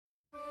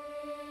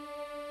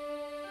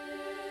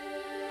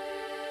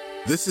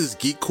This is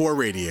Geekcore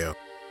Radio,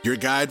 your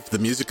guide for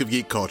the music of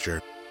geek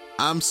culture.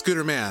 I'm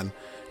Scooter Man,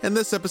 and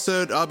this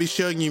episode I'll be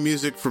showing you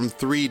music from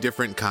 3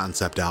 different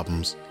concept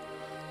albums.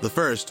 The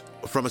first,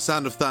 From a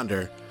Sound of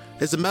Thunder,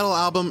 is a metal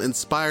album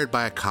inspired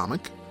by a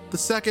comic. The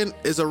second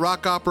is a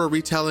rock opera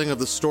retelling of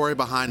the story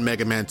behind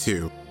Mega Man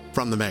 2,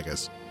 From the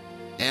Megas.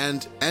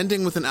 And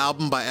ending with an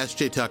album by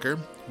S.J. Tucker,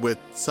 with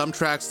some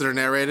tracks that are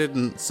narrated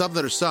and some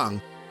that are sung,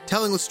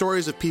 telling the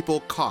stories of people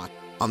caught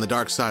on the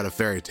dark side of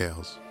fairy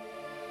tales.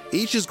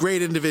 Each is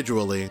great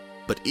individually,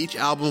 but each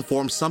album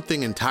forms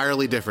something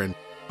entirely different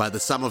by the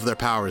sum of their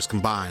powers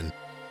combined.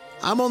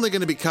 I'm only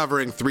going to be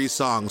covering 3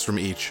 songs from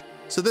each,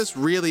 so this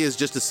really is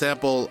just a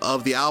sample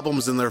of the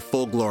albums in their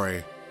full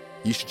glory.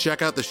 You should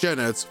check out the show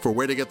notes for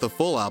where to get the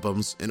full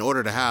albums in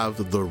order to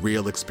have the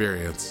real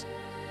experience.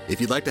 If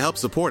you'd like to help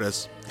support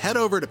us, head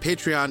over to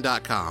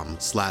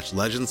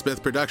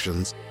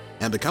patreon.com/legendsmithproductions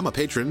and become a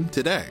patron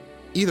today.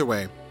 Either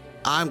way,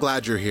 I'm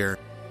glad you're here,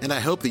 and I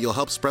hope that you'll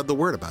help spread the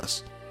word about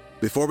us.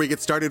 Before we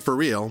get started for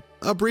real,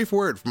 a brief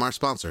word from our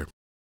sponsor.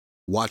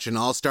 Watch an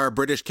all-star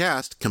British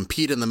cast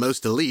compete in the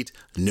most elite,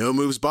 no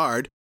moves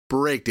barred,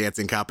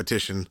 breakdancing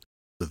competition.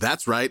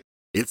 That's right,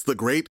 it's the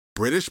Great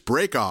British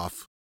Break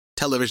Off,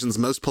 television's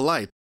most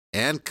polite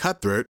and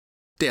cutthroat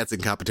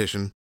dancing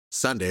competition,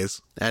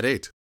 Sundays at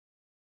 8.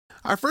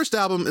 Our first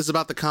album is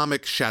about the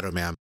comic Shadow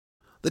Man.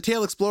 The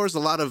tale explores a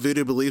lot of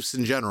voodoo beliefs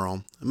in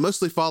general,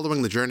 mostly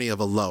following the journey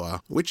of Aloha,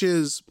 which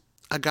is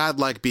a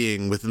godlike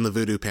being within the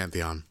voodoo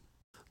pantheon.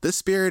 This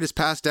spirit is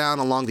passed down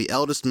along the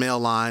eldest male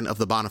line of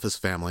the Boniface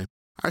family.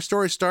 Our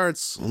story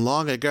starts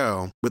long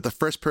ago with the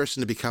first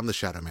person to become the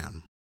Shadow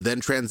Man, then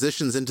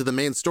transitions into the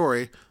main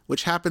story,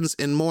 which happens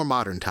in more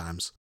modern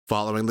times,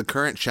 following the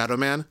current Shadow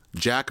Man,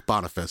 Jack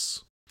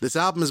Boniface. This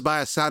album is by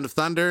A Sound of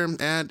Thunder,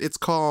 and it's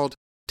called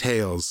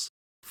Tales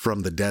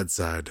from the Dead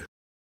Side.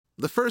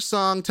 The first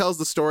song tells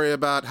the story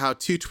about how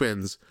 2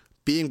 twins,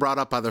 being brought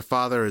up by their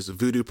father as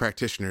voodoo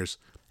practitioners,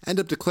 end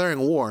up declaring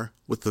war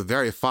with the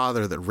very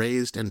father that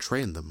raised and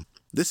trained them.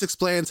 This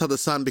explains how the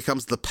son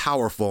becomes the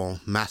powerful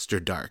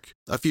Master Dark,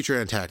 a future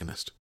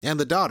antagonist, and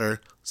the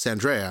daughter,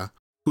 Sandrea,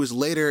 who is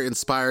later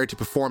inspired to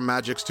perform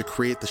magics to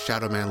create the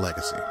Shadow Man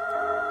legacy.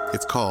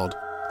 It's called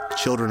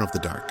Children of the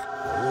Dark.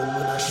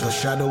 The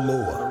Shadow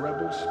Loa,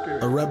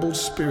 a rebel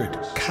spirit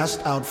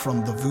cast out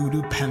from the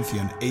voodoo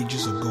pantheon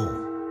ages ago.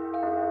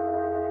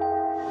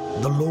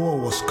 The Loa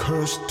was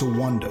cursed to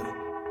wander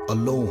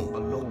alone,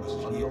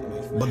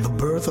 but the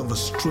birth of a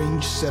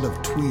strange set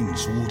of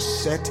twins will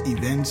set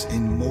events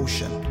in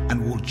motion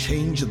and will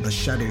change the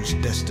Shadow's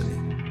destiny.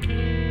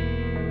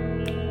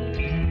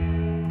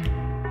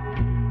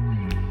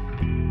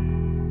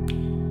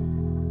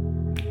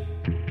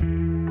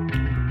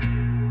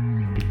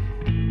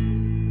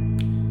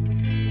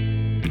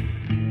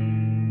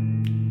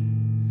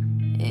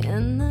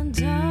 In the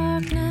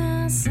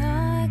darkness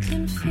I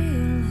can feel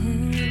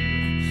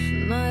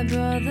him. My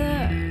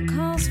brother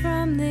calls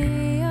from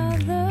the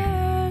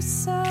other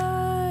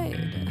side.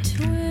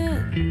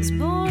 Twins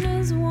born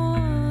as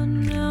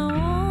one, now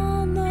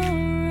on the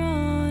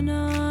run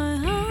I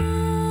hide.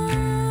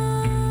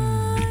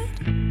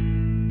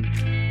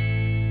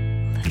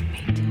 Let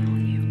me tell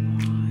you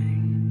why.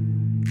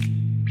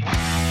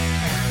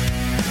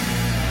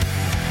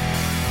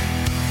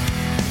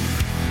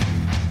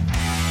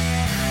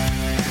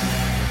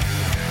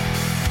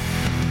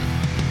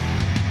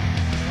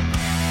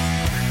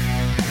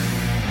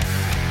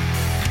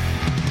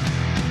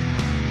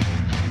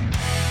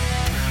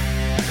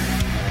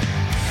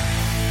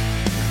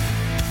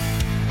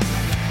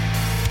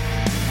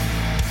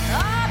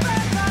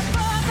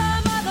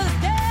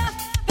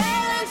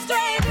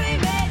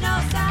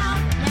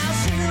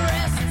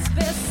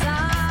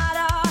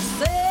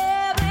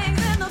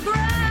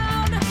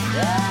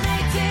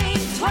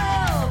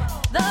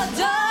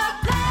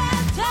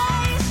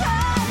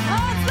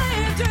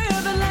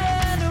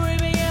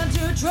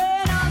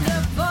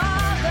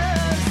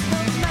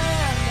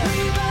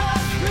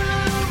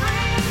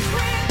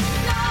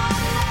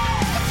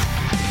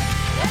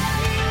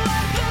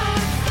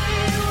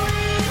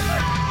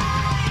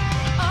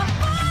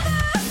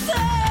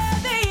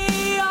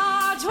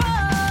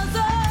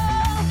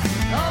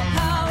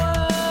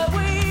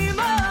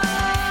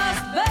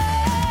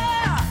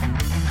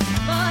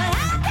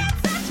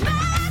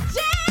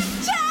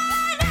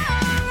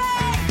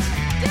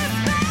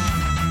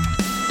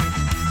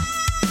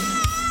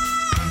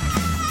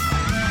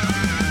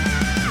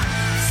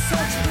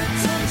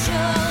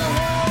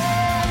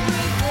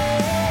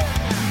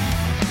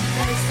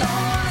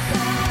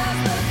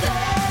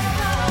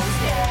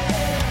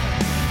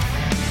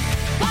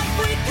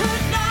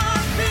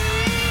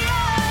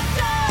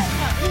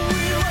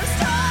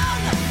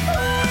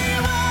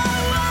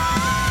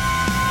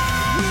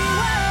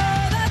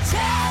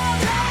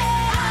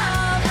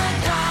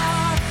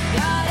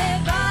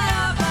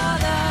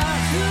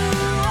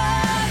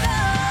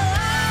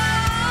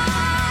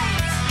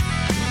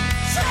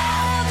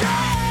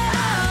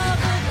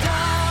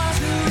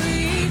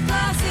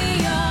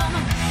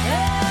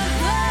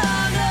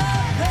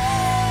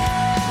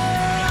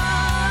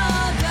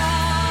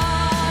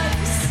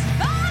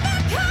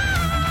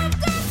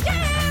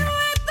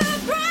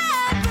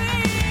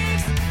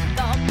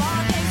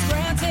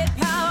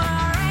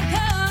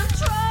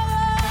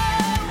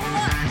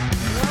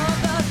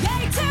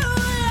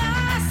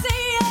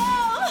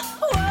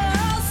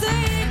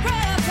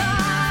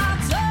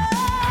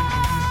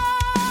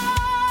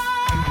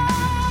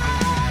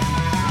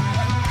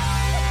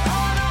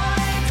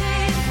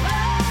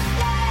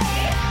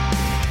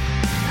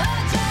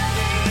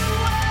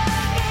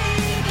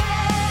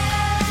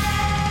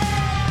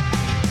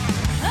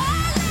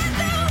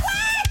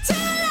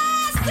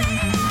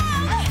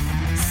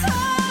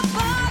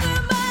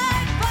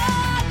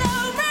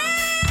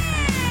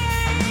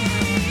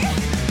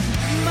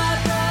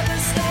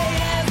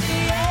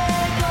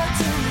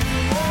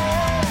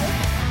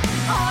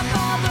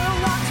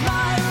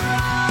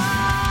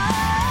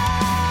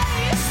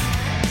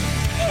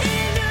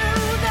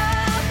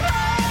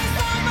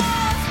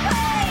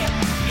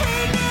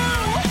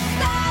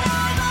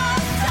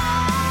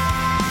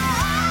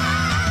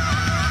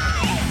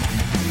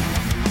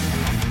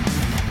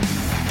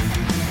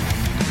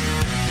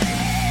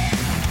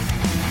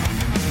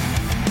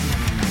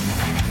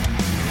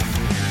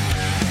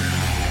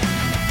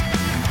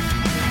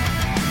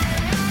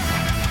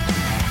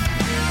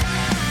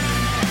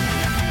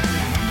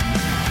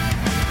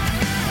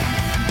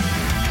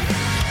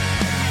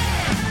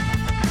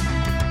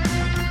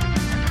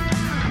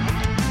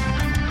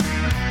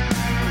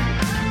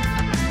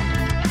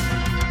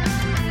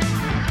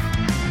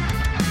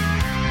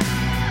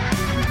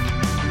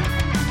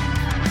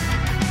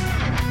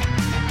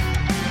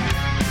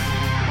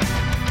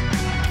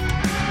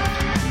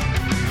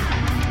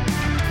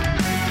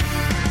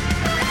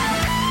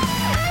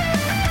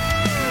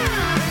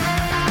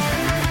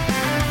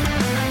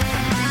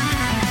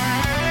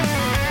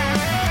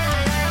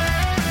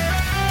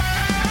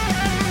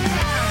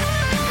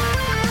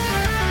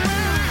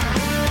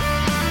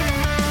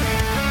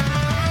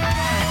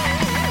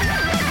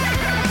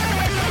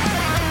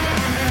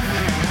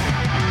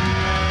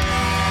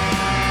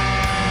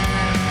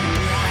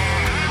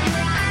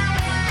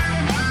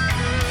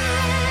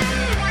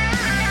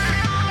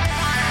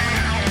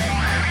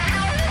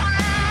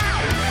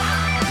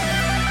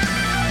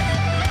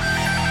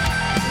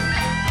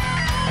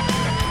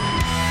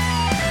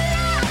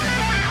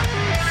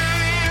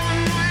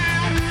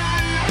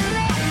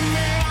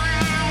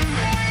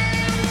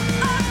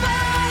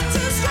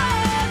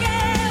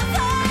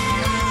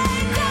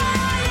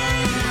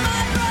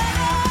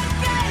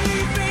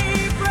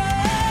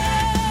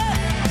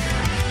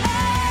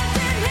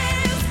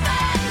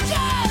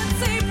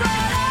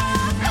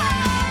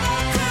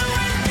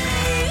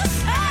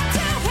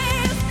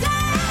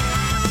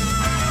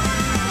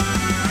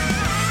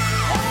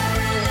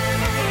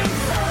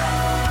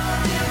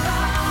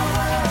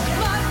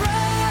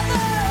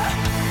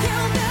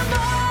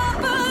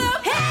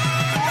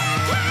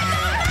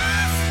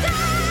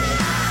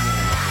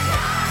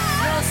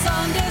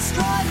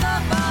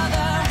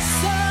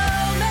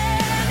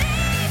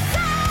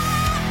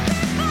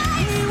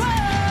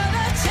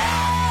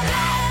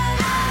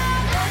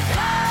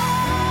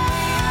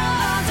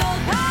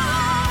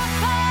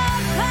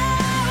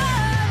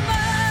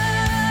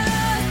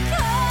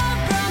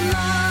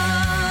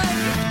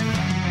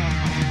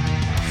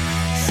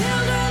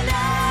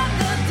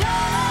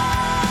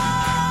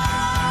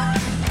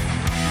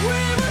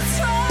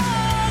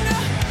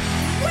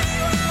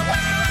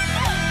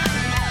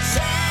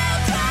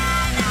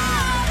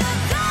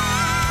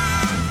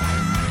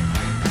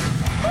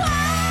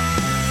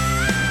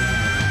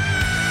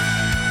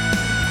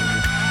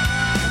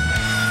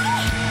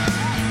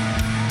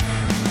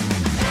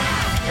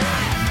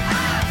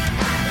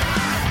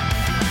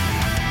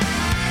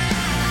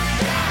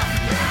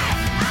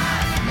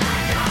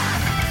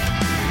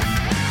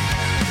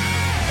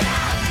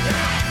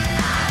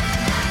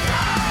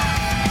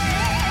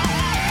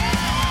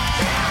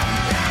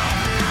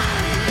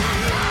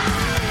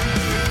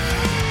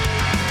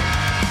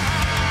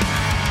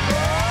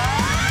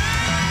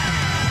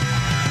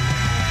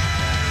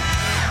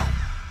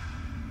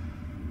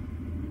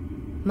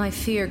 My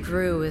fear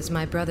grew as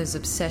my brother's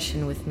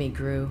obsession with me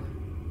grew.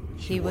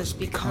 He was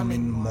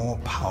becoming more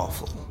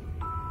powerful.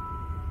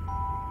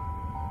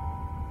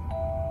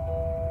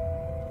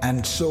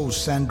 And so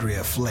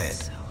Sandria fled.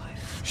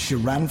 She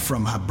ran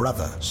from her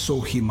brother so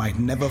he might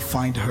never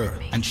find her,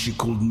 and she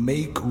could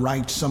make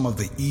right some of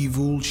the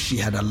evil she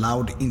had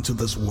allowed into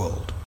this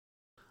world.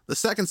 The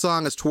second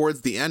song is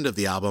towards the end of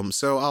the album,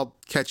 so I'll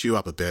catch you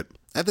up a bit.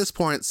 At this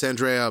point,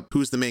 Sandria,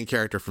 who's the main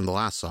character from the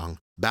last song,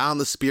 bound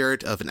the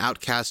spirit of an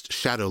outcast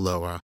Shadow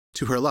Loa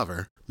to her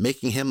lover,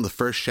 making him the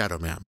first Shadow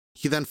Man.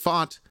 He then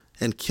fought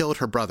and killed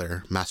her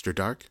brother, Master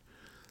Dark,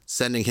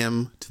 sending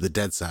him to the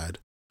dead side,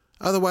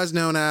 otherwise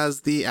known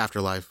as the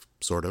afterlife,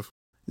 sort of.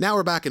 Now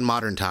we're back in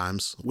modern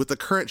times, with the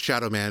current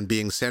Shadow Man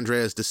being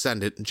Sandria's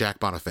descendant, Jack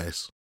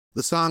Boniface.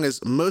 The song is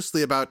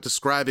mostly about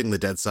describing the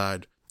dead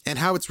side, and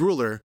how its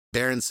ruler,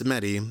 Baron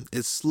Samedi,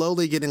 is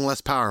slowly getting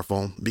less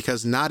powerful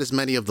because not as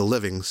many of the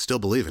living still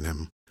believe in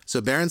him. So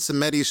Baron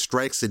Samedi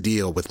strikes a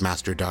deal with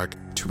Master Dark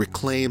to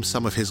reclaim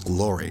some of his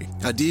glory,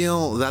 a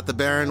deal that the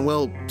Baron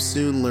will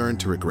soon learn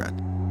to regret.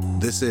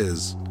 This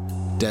is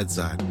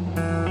Deadside.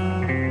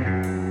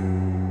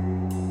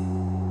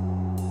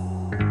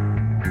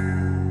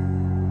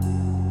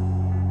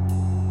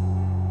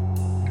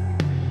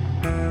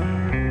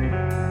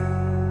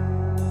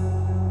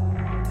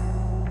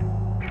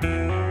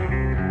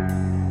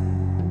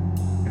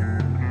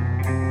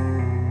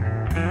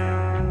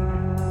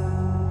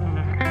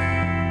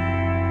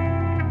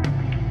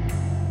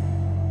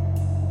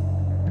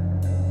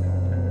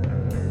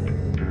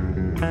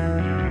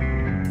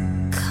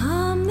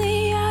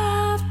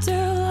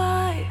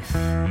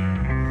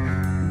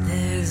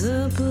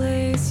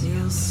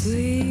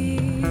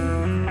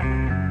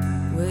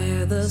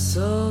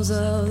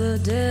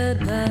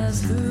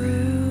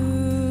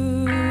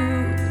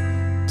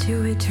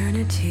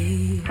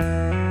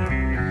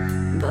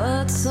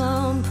 But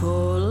some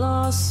poor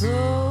lost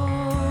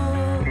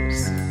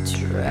souls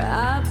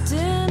trapped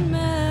in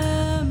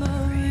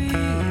memories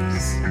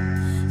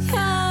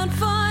can't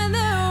find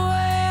their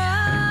way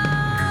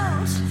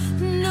out.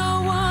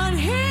 No one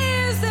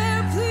hears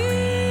their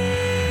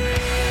pleas.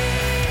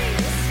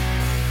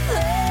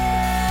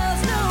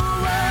 There's no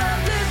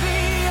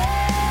oblivion,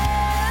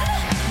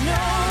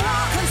 no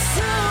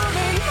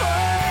all-consuming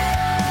flame.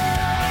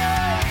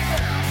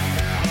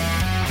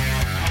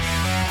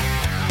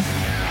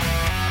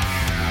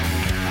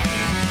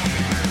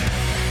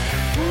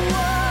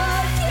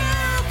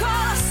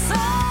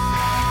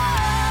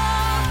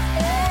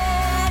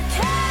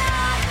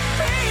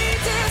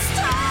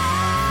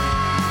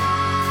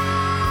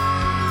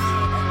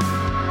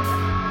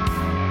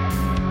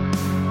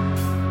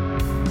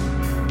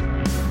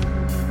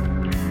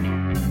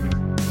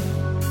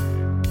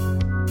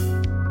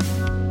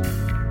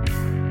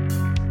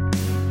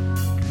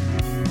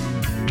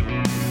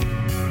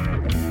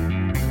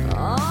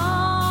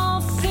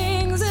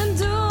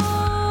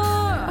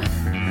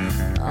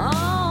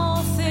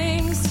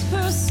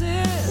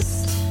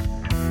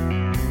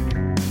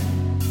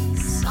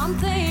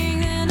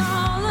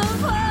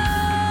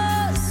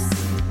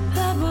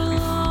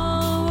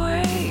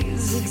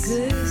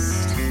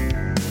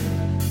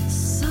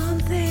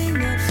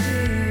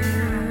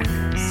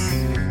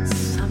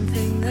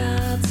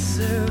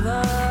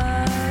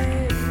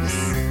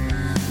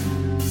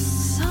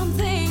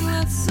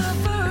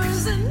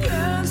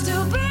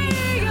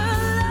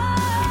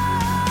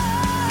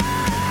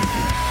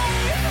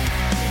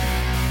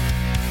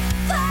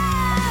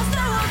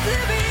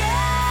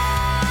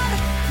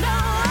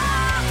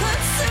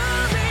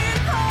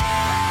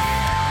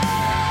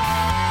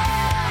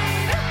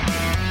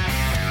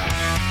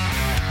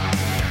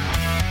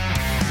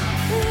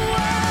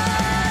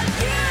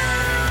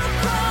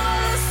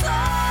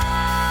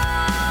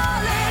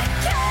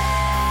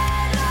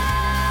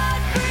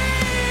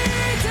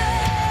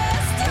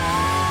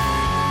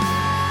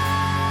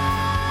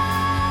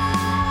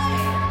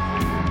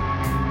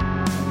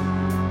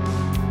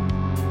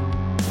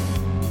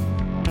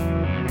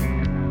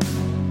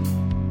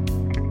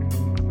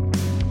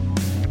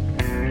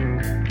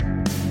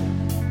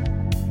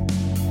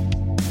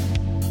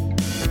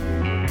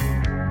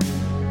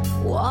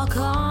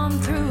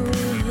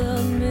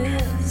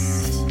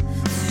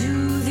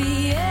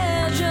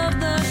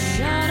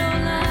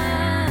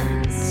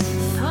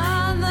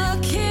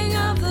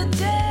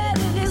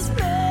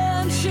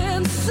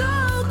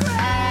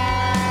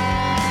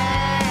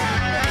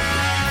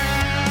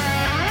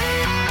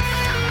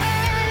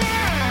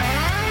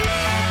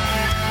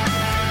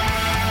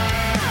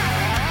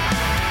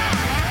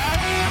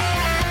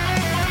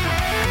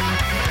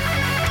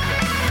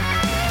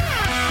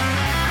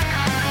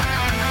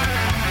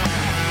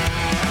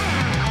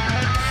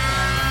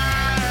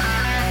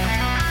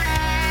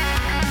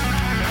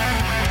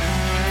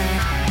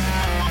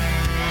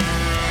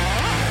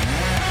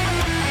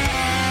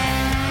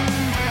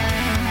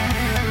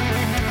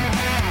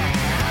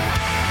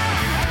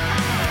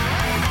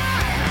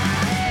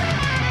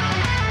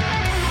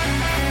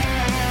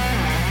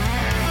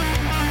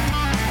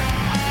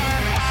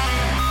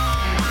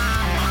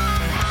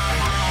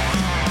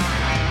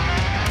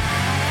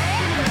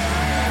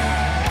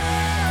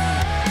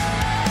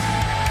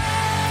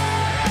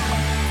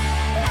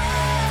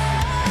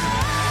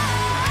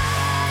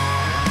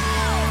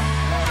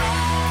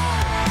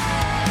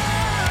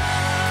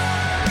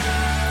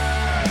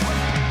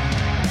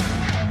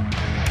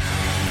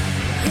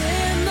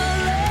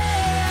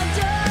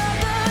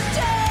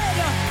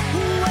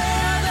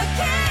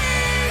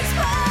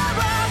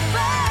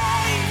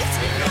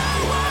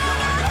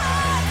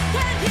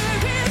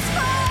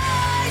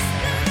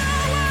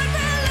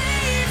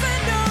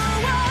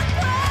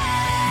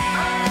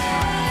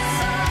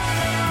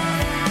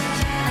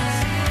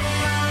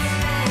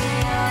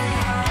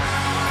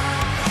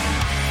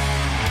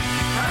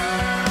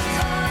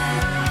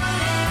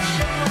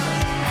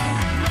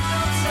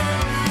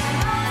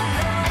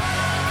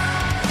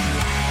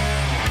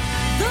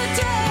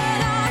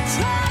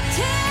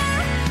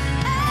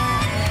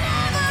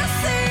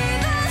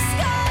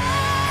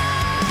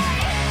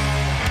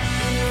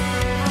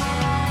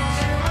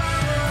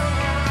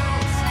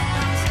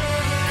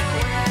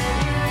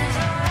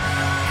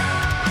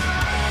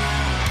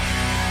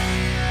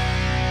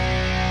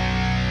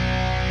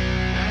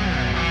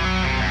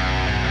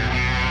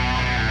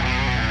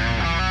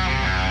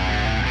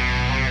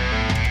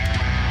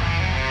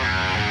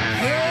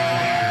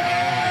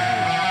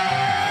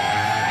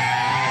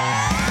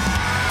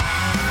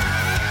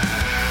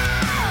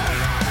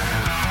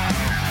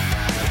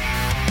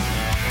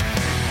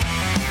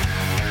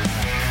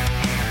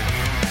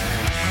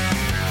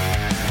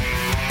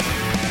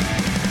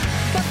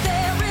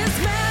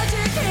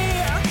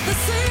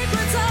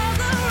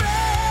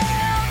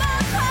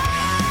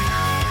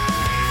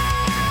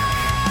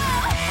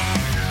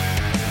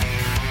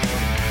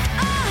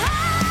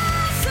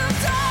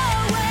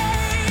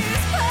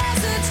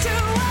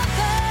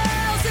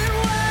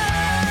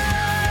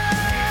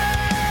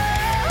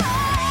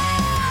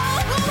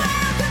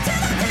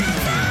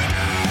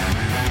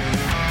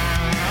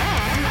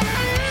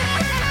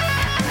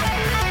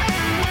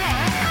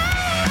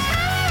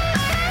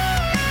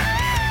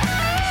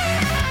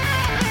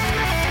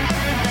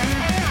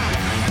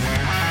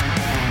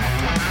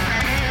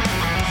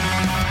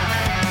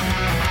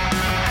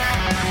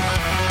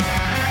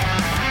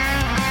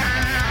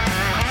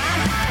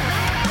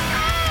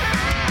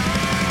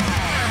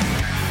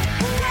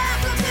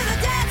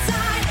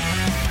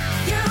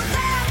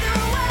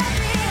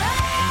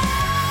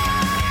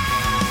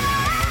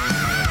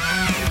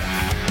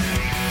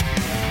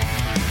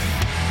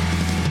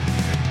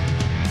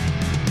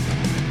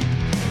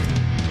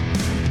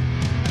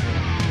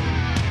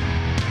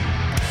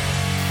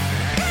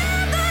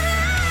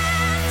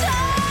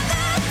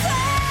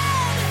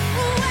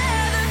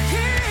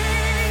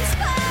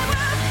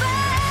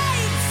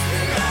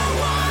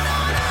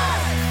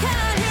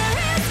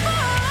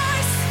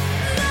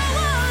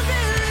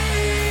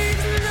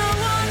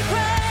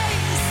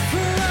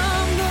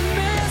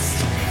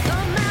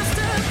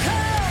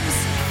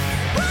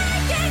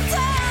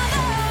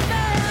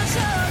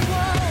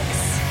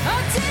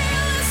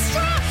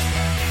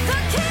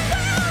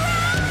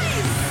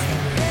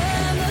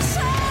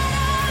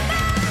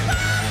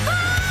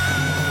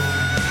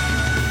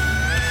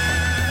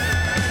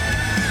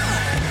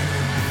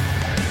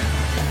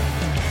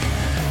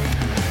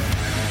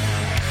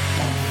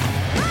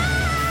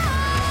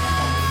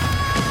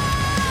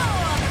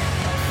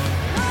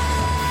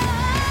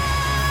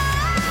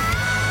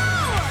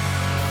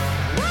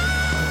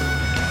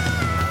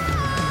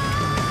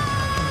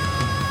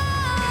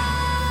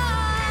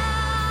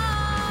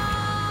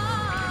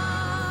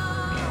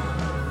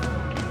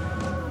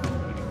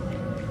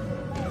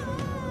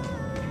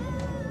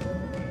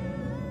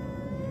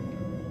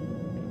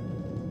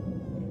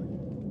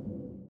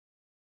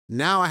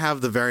 Now I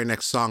have the very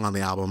next song on the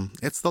album.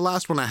 It's the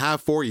last one I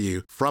have for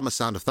you from A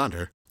Sound of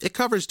Thunder. It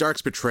covers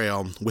Dark's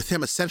betrayal, with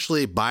him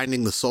essentially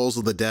binding the souls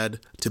of the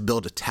dead to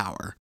build a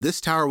tower. This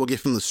tower will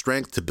give him the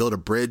strength to build a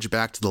bridge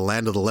back to the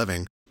land of the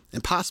living,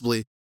 and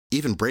possibly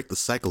even break the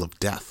cycle of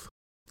death.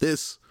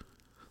 This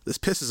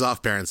pisses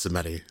off Baron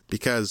Samedi,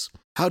 because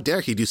how dare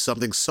he do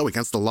something so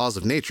against the laws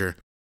of nature,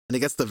 and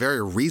against the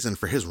very reason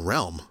for his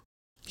realm?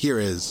 Here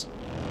is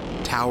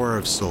Tower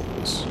of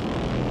Souls.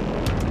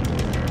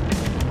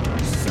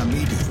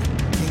 Samedi,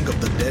 king of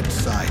the dead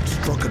side,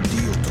 struck a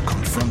deal to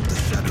confront the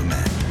Shadow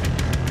Man,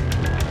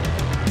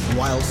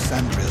 while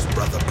Sandria's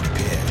brother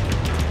prepared.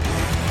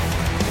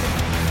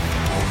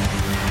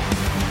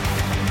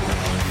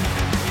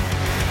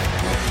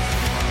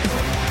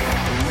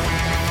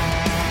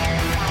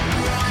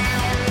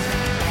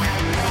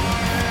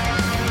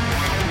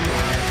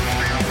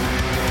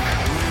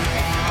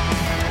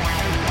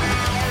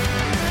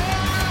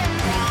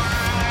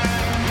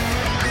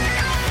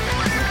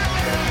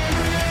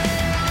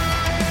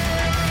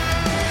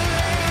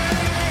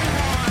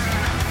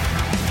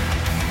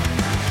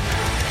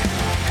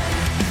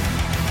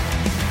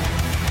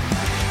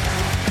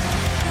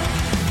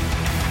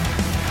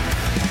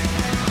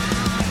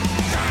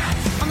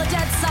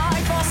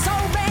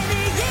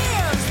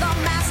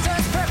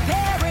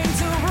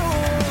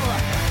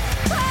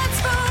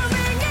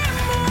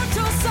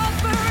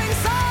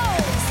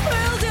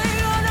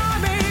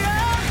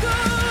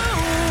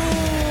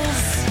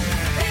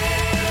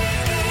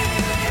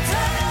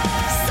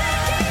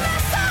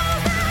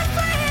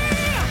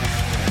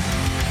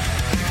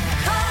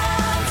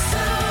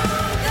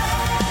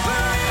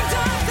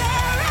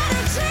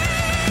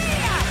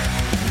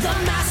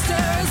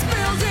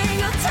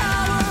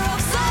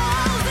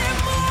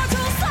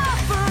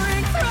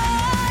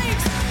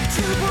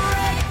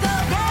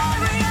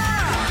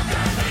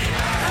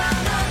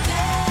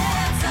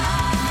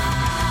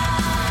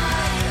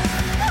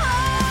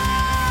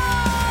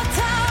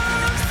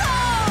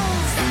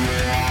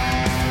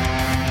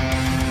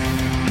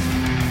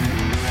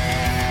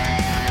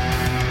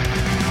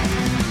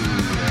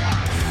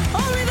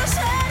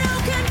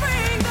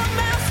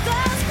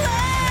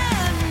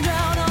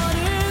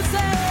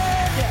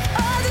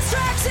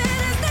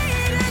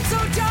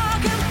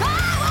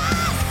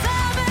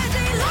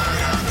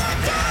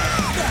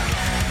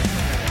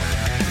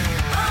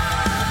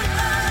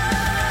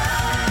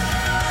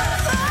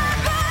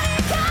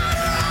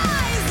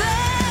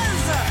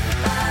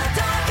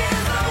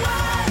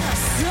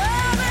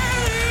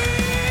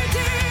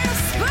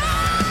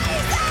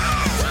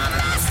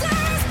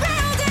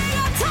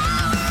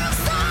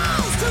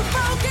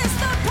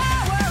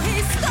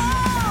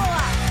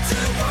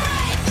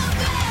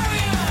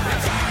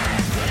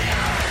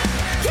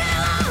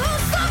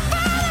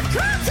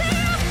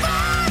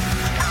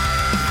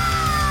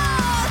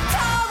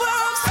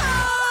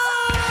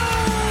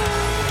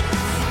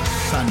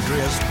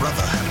 Sandria's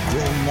brother had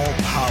grown more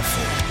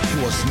powerful. He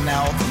was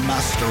now the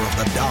master of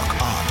the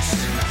dark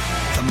arts.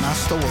 The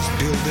master was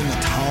building a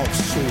tower of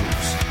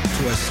souls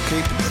to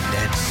escape the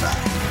dead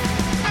side.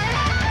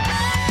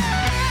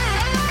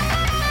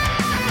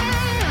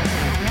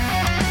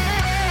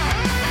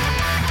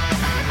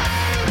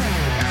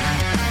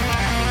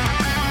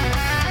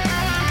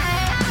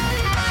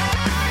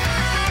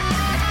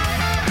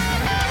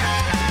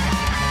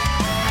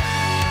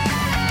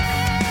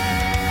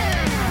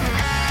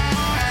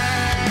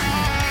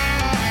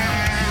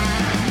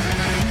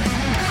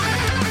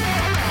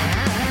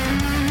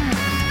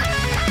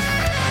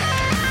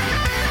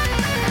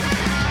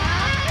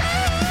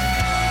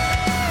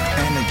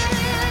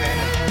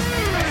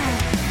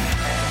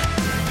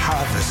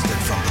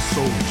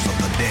 Souls of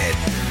the dead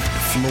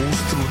flows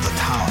through the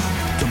tower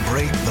to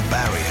break the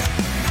barrier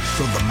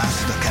so the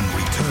master can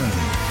return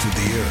to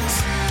the earth.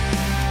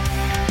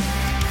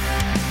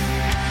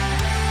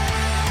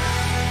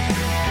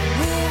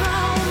 We're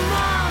all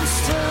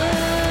monsters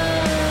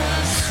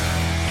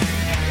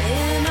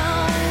in a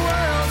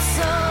world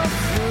so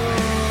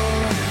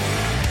cruel.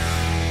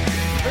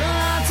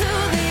 Brought to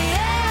the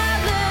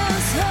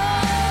endless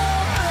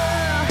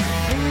horror.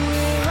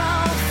 We're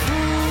all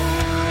fools.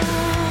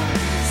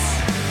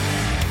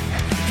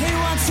 He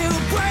wants to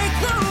break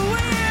the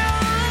wheel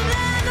and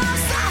end our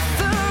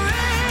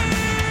suffering,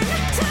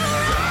 to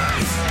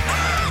rise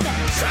and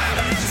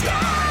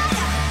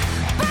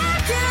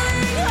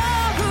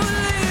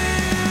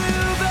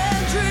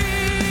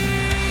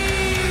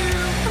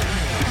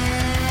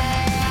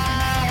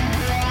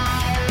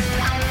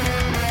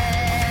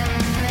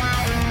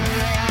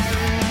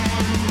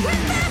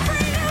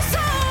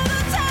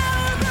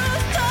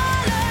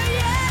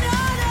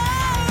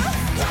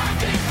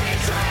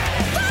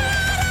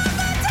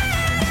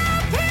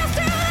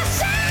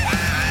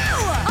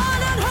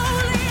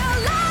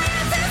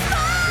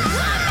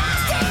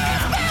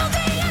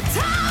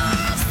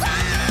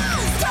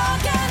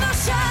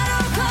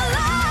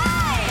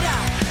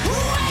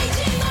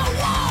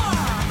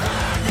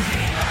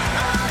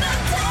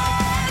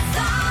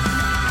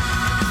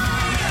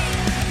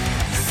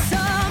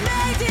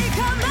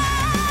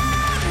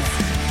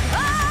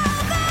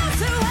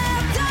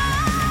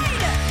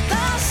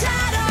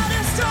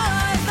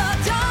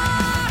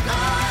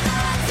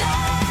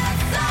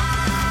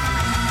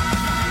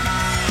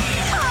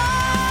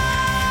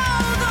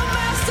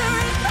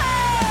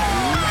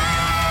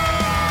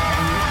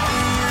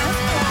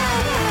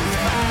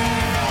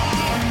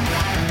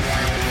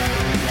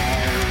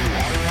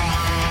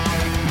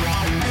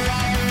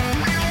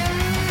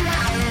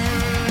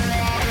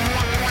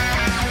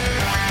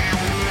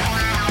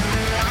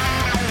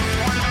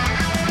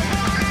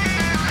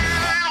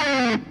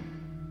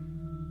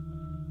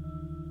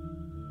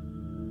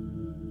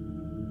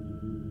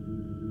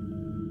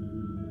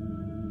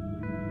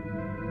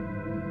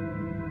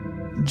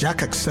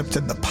Jack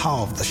accepted the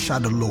power of the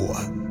Shadow Lore.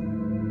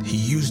 He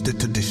used it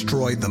to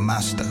destroy the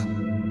Master.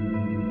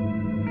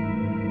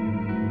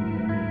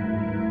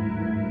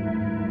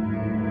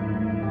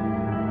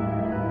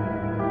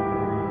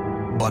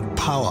 But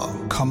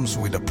power comes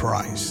with a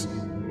price.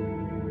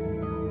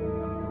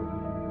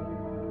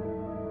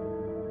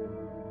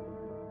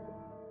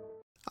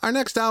 Our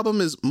next album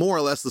is more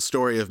or less the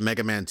story of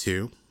Mega Man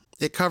 2.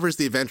 It covers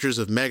the adventures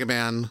of Mega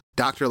Man,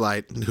 Dr.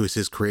 Light, who is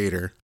his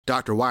creator,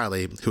 Dr.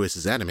 Wily, who is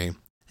his enemy,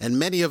 and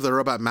many of the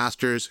robot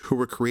masters who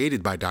were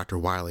created by Dr.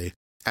 Wily,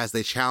 as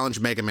they challenge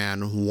Mega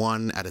Man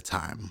one at a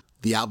time.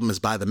 The album is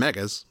by the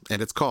Megas,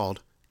 and it's called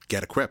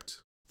Get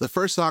Equipped. The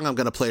first song I'm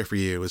going to play for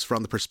you is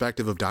from the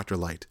perspective of Dr.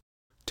 Light,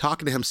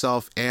 talking to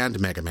himself and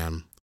Mega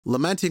Man,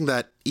 lamenting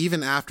that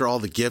even after all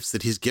the gifts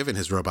that he's given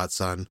his robot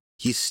son,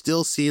 he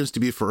still seems to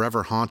be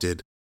forever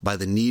haunted by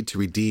the need to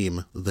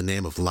redeem the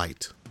name of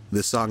Light.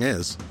 This song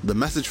is The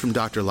Message from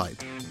Dr.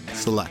 Light.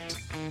 Select.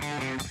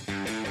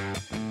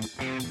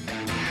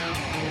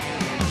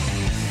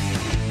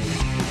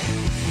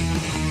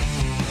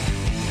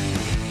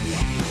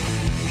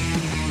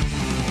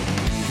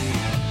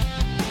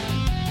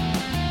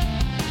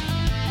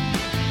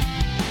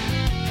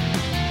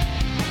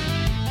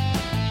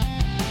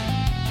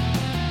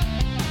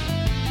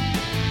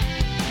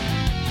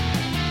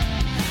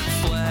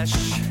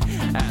 Flesh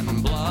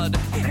and blood,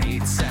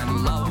 hates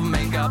and love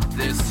make up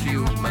this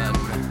human.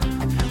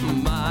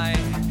 My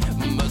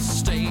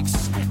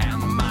mistakes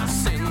and my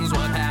sins,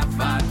 what have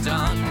I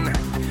done?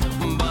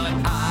 But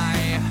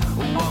I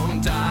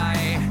won't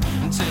die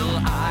till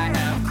I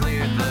have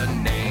cleared the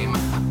name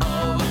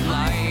of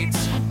Light.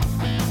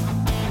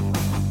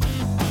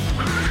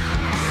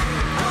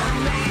 I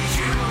made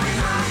you in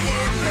my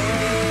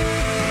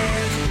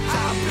image.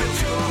 I built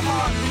your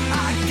heart.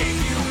 I gave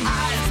you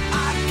eyes.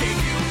 I gave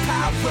you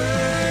power.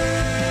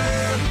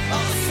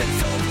 A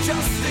sense of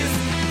justice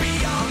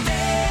beyond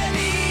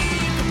any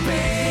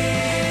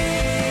compare.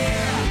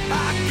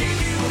 I gave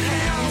you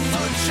hands,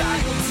 a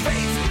child's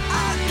face.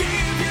 I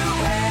gave you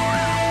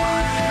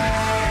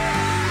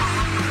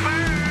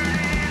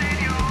burning in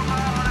your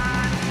heart.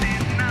 I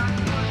did not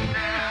put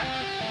that.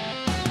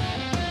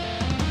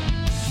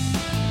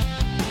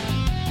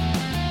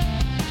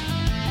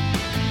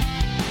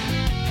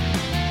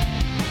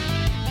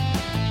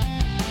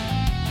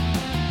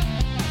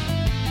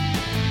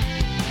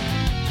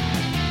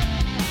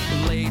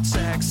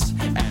 Latex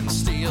and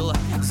steel,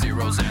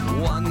 zeros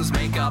and ones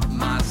make up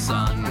my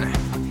sun.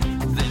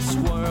 This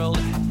world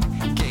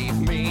gave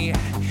me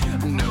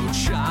no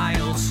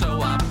child,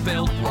 so I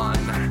built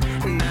one.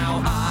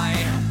 Now I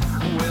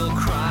will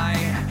cry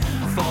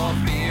for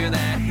fear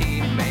that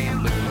he may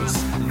lose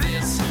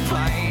this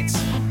fight.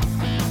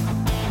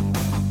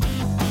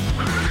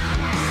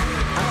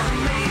 I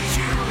made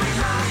you in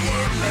my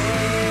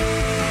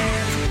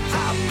image. I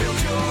built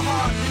your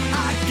heart.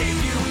 I gave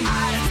you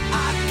eyes.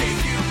 I gave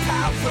you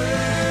power.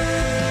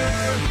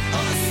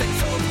 A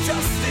sense of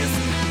justice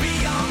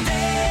beyond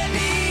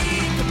any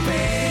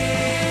compare.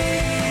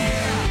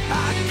 I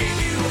gave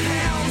you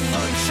hands,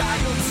 a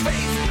child's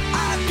face.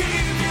 I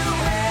gave you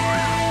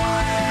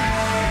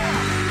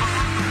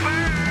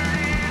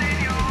burning in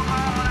your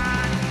heart.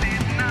 I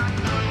did not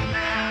put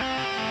that.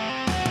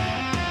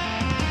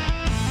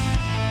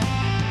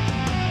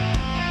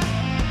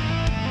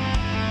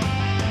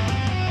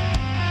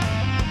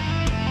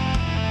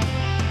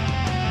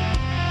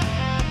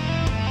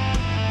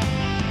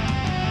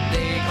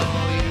 They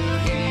call you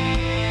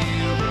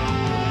hero.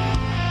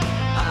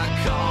 I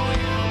call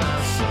you my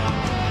son.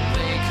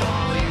 They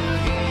call you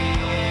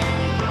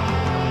hero.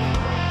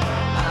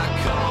 I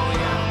call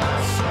you my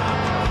son.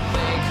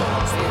 They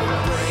call you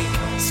break.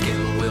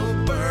 Skin will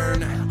burn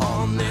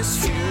on this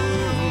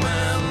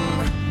human.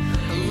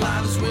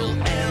 Lives will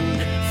end.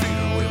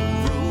 Fear will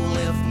rule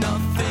if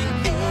nothing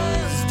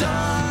is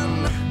done.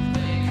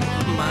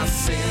 My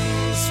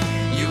sins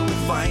you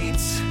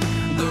fight.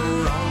 The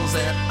wrongs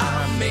that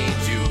I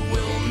made you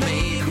will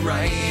make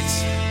right.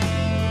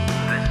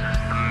 This is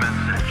the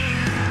message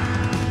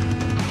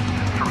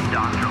from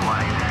Dr.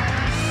 Light.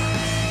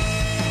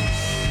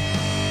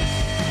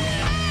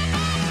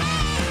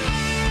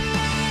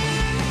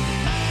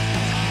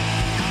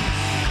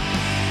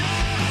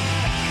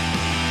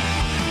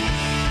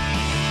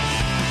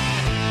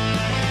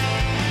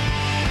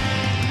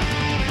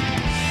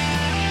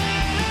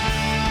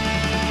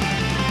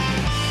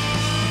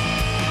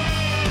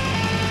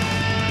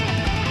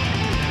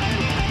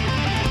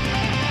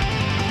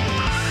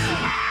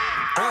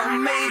 I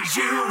made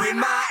you in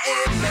my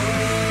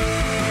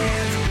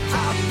image.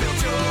 I built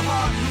your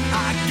heart.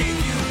 I gave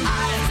you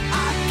eyes.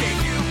 I gave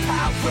you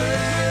power.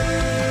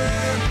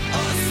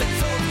 A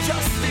sense of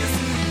justice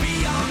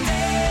beyond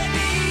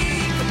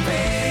any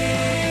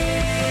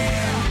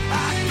compare.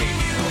 I gave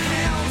you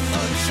hands,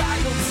 a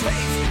child's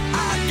face.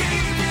 I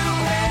gave you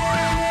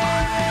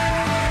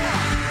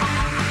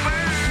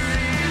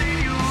burning in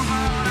your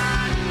heart.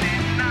 I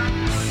did not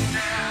put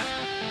that.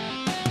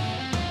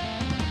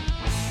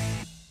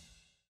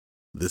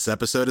 This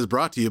episode is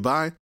brought to you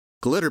by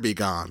Glitter Be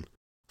Gone.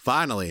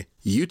 Finally,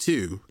 you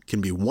too can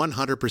be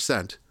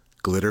 100%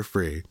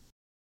 glitter-free.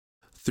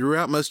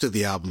 Throughout most of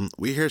the album,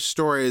 we hear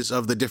stories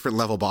of the different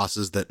level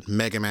bosses that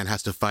Mega Man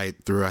has to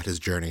fight throughout his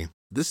journey.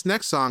 This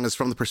next song is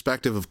from the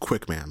perspective of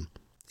Quickman,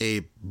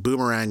 a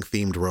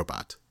boomerang-themed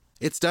robot.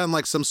 It's done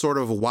like some sort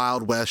of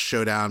Wild West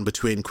showdown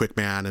between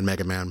Quickman and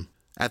Mega Man.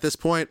 At this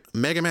point,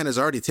 Mega Man has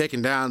already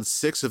taken down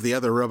 6 of the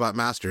other robot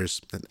masters,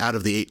 out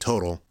of the 8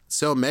 total.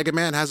 So Mega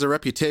Man has a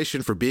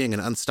reputation for being an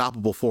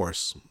unstoppable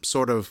force,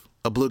 sort of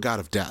a blue god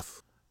of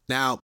death.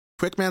 Now,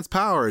 Quickman's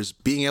power is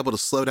being able to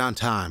slow down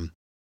time,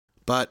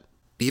 but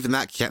even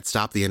that can't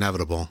stop the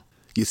inevitable.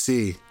 You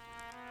see,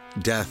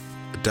 death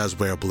does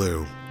wear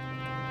blue.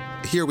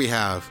 Here we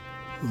have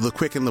the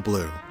Quick and the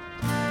Blue,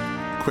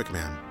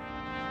 Quickman.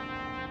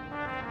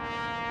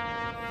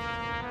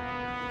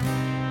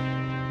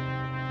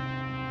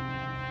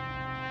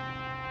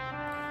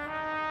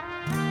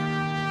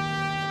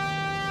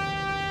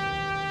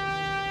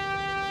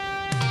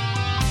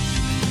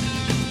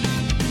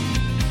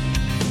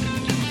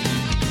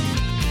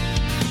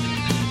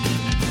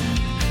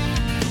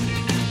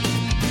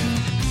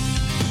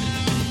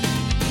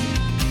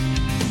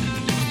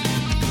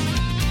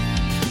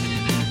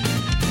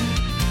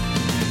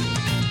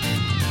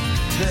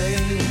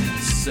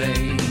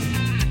 Say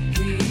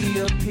he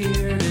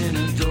appeared in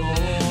a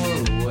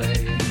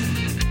doorway,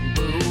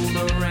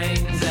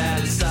 boomerangs at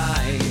his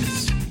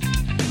sides,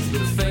 the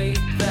fate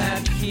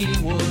that he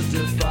would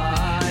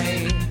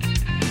defy.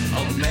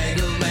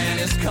 Omega Man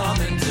is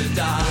coming to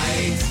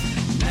die.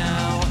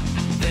 Now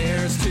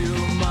there's too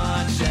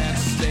much at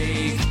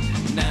stake.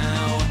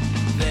 Now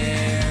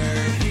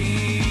there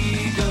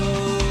he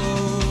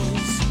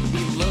goes.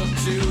 We look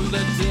to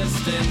the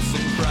distance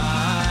and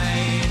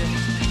cried.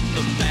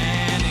 The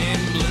man in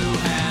blue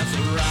has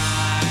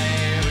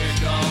arrived. We're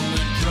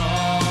gonna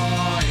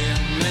draw in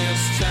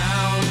this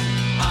town.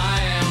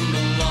 I am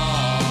the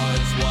law,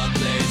 is what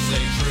they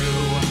say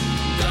true.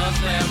 Does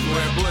death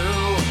wear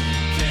blue?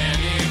 Can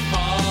he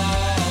fall?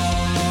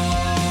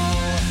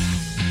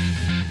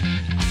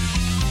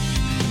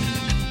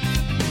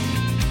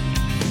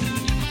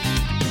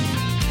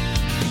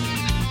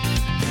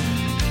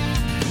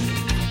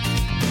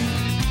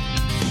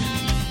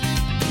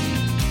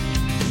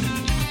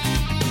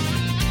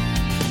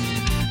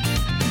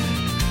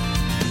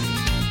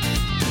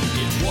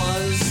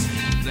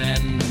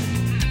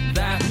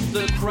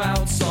 The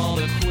crowd saw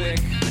the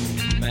Quick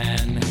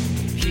Man.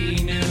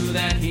 He knew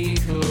that he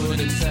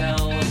couldn't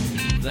tell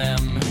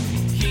them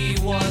he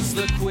was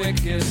the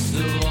quickest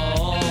of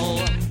all.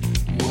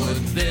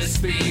 Would this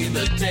be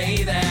the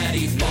day that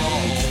he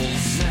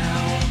falls?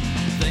 Now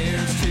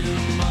there's too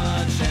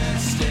much at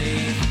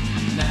stake.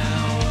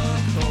 Now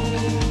a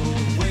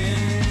cold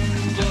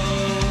wind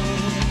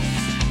blows.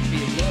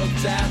 He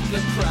looked at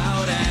the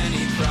crowd and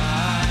he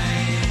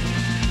cried.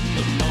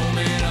 The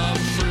moment of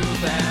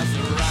truth has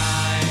arrived.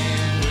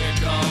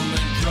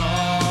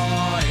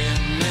 Draw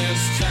in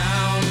this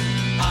town.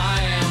 I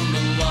am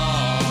the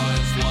law,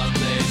 is what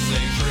they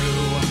say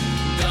true.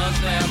 Does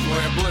death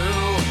wear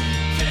blue?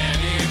 Can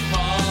he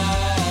fall?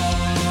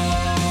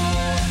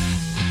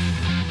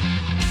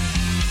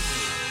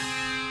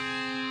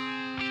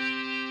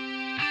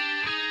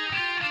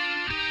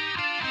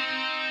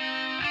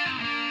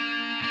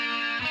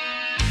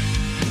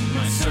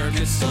 My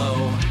circuit's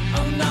slow,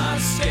 I'm not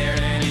scared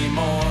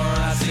anymore.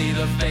 I see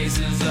the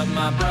faces of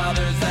my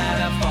brothers that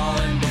have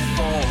fallen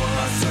before.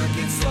 My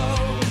circuit's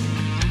slow,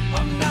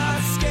 I'm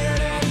not scared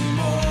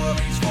anymore.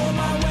 Reach for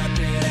my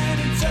weapon and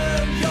in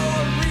turn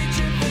you're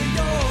reaching for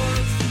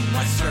yours.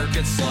 My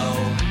circuit's slow,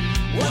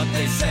 what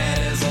they said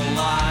is a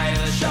lie.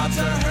 The shots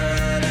are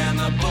heard and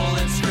the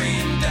bullets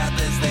scream death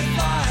as they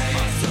fly.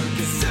 My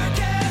circuit's slow,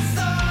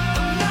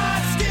 I'm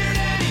not scared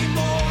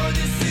anymore.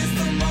 This is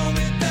the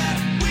moment that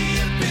we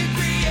have been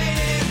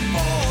created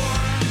for.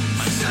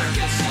 My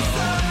circuit's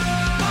slow,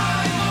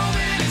 my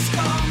moment has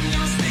come.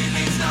 Your speed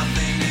means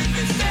nothing if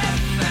it's death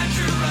that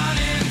you're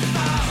running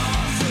from.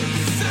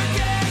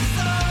 Circuit's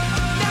slow,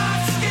 I'm not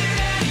scared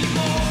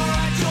anymore.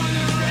 I join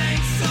the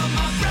ranks of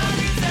my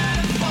brothers that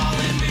have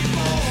fallen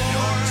before.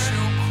 You're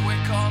too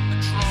quick on the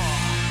draw.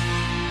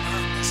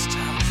 Earn this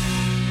town.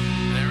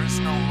 There is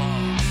no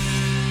law.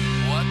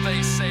 What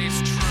they say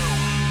is true.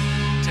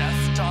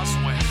 Death does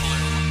wear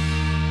blue.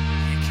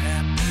 He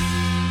can't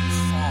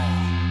fall.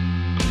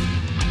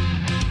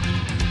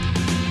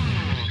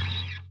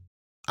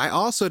 I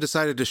also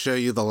decided to show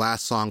you the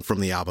last song from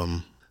the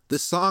album.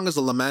 This song is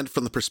a lament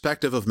from the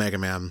perspective of Mega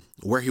Man,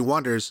 where he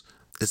wonders,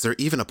 is there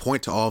even a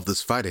point to all of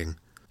this fighting?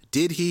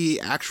 Did he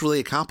actually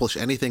accomplish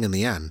anything in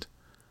the end?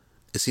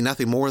 Is he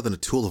nothing more than a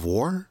tool of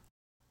war?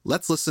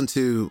 Let's listen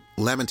to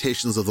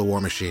Lamentations of the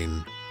War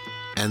Machine,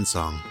 End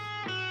Song.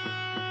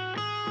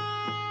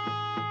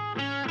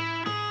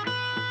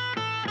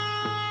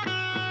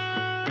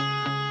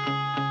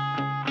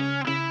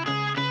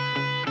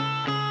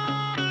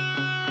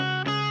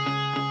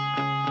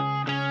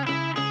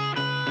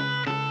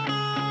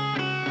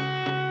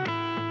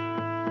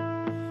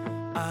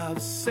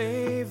 I've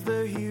saved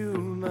the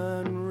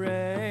human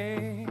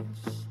race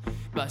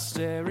by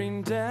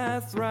staring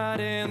death right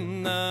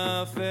in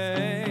the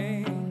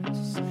face.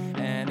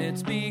 And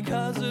it's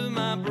because of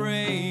my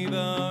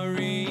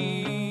bravery.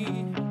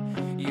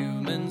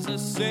 Humans are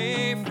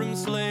safe from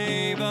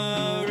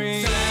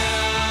slavery.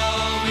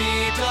 Tell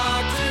me,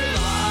 Dr.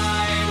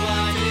 Light,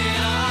 why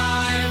did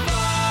I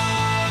fight?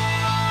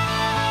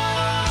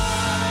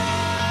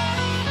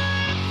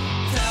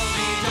 Tell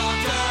me,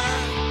 doctor,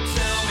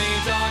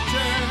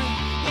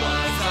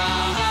 was I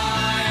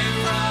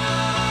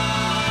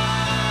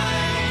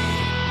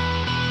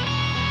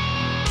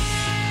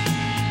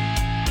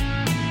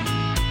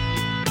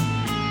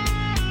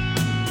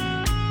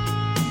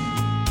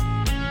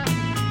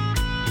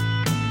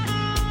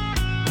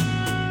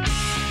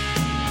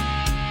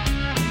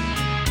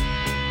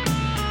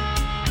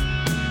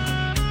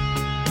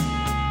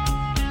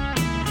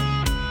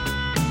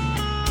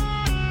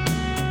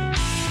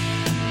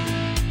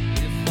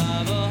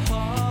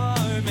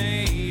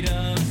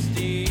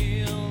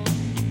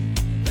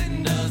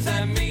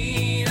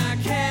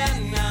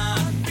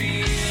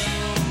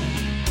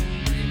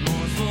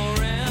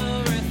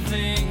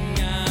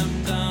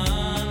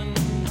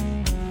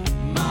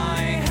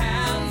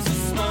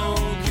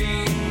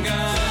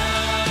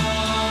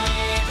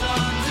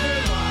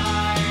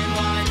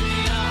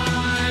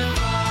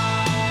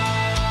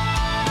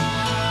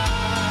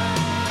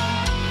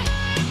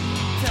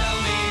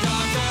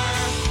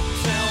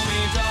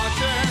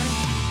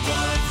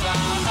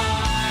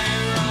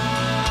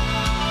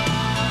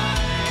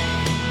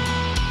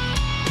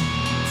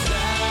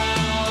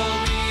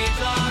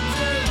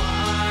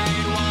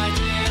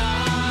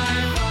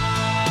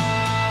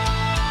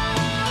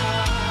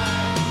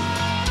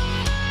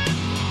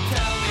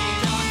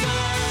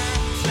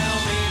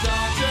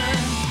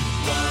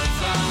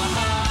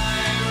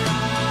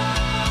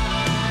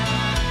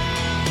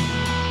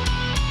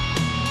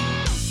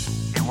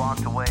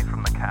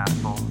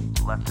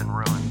left in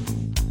ruins,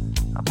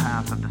 a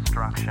path of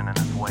destruction in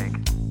his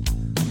wake.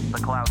 The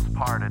clouds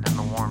parted and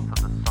the warmth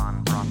of the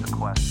sun brought the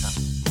question.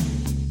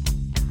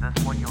 Is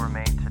this what you were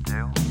made to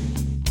do?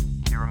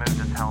 He removed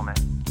his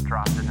helmet,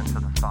 dropped it into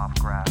the soft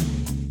grass.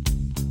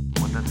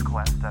 Would this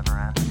quest ever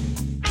end?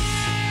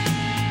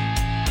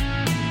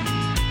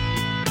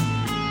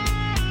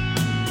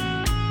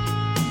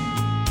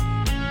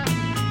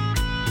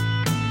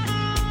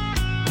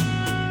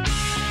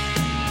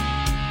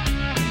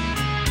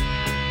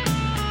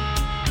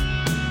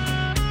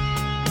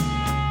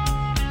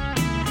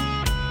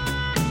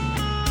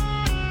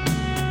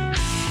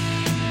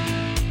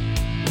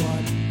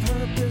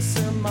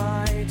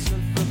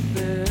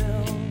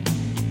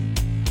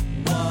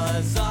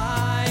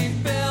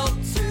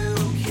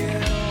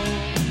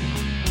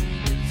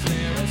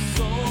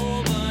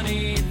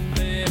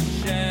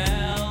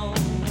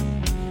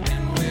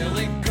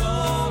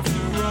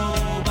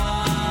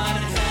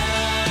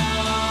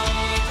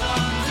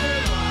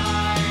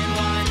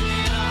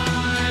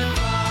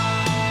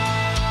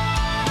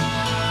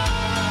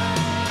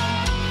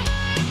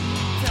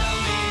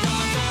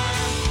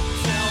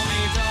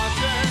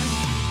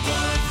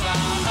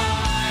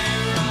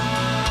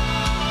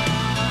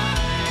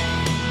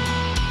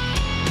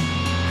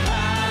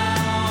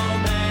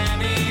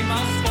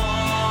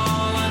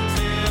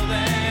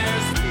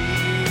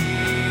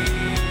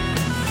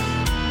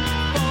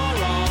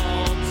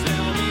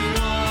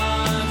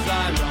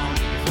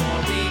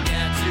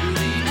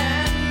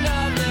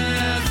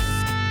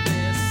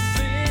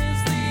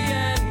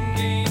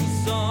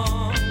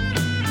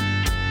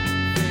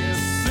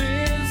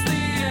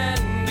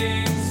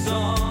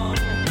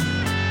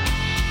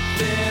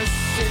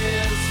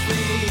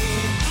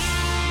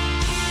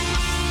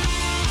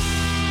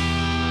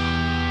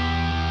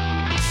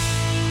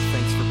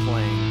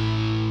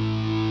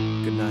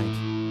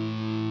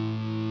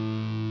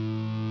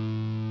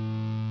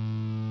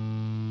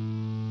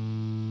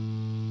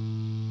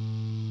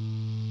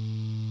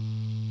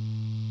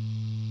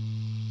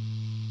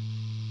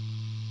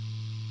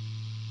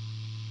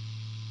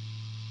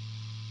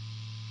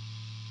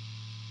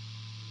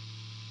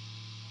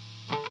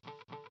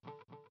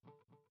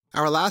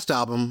 Our last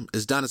album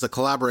is done as a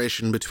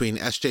collaboration between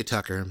S.J.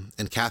 Tucker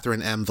and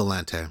Catherine M.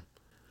 Valente.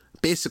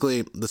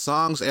 Basically, the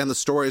songs and the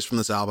stories from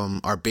this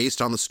album are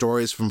based on the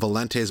stories from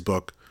Valente's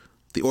book,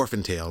 The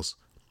Orphan Tales,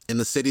 in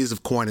the Cities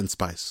of Coin and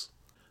Spice.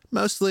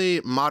 Mostly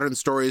modern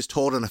stories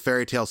told in a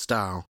fairy tale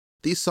style,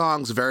 these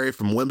songs vary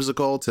from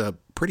whimsical to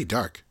pretty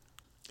dark.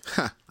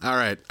 Ha, all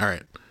right.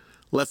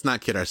 Let's not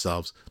kid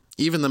ourselves.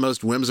 Even the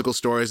most whimsical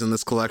stories in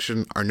this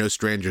collection are no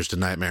strangers to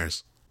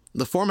nightmares.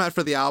 The format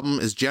for the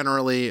album is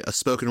generally a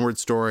spoken word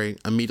story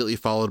immediately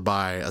followed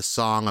by a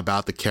song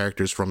about the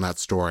characters from that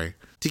story.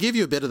 To give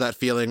you a bit of that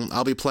feeling,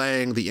 I'll be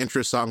playing the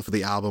intro song for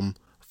the album,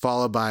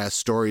 followed by a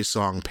story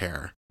song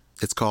pair.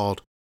 It's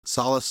called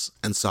Solace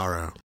and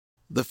Sorrow.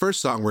 The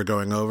first song we're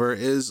going over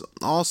is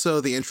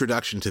also the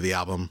introduction to the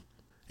album.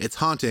 It's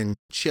haunting,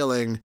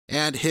 chilling,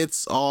 and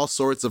hits all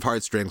sorts of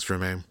heartstrings for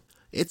me.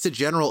 It's a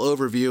general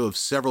overview of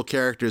several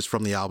characters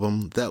from the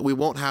album that we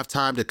won't have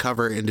time to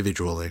cover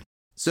individually.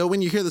 So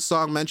when you hear the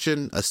song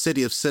mention a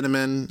city of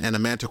cinnamon and a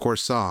Manticore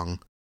song,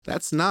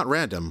 that's not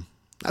random.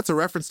 That's a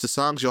reference to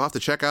songs you'll have to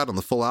check out on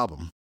the full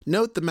album.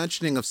 Note the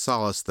mentioning of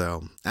Solace,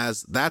 though,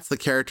 as that's the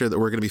character that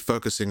we're going to be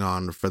focusing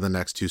on for the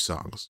next two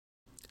songs.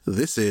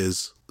 This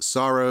is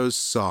Sorrow's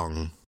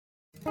Song.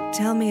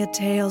 Tell me a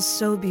tale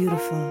so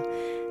beautiful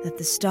that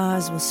the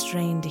stars will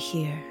strain to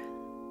hear.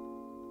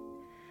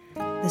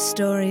 The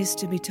stories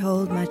to be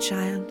told, my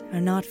child, are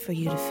not for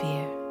you to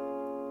fear.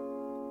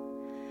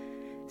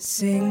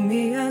 Sing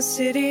me a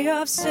city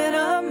of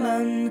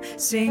cinnamon,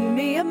 sing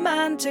me a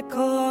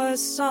Manticore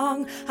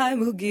song. I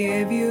will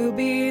give you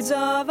beads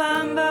of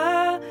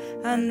amber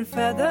and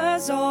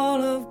feathers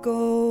all of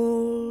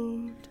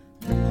gold.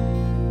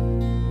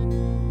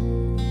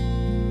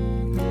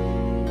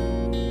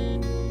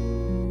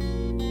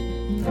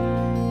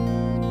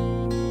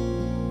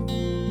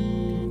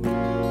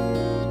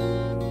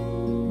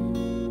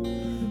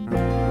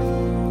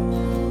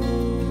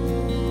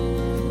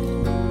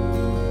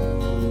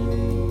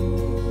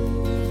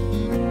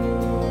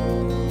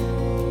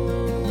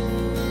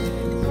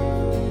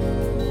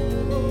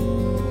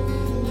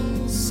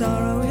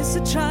 Sorrow is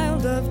a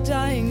child of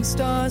dying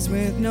stars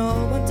with no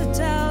one to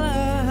tell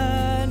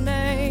her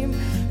name.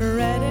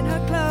 Red in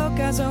her cloak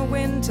as a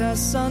winter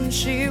sun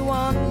she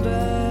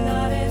wanders,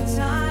 not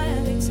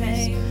entirely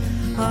tame.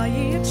 Are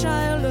ye a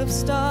child of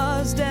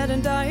stars, dead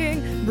and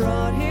dying,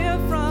 brought here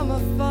from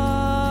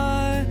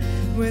afar,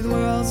 with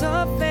worlds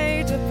of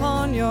fate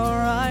upon your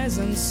eyes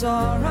and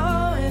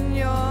sorrow in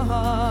your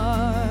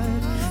heart?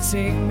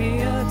 Sing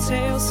me a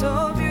tale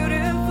so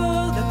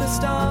beautiful that the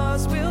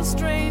stars will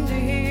strain to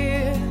hear.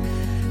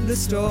 The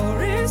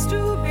stories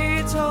to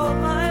be told,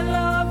 my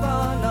love,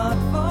 are not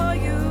for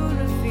you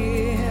to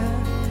fear.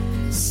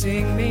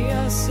 Sing me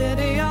a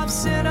city of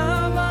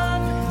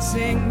cinnamon,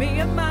 sing me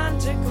a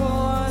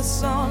Manticore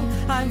song.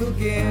 I will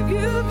give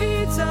you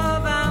beads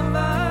of amber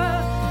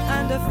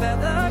and a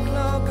feather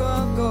cloak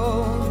of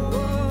gold.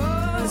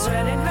 As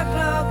red in her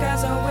cloak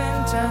as a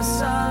winter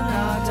sun,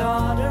 a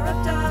daughter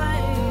of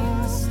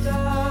dying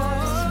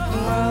stars.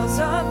 Worlds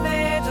of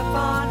fate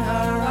upon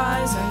her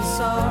eyes and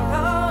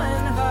sorrow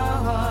in her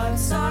heart.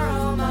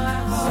 Sorrow, my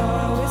heart.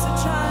 Sorrow is a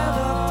child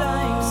of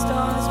dying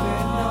stars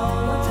with no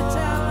one to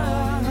tell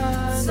her.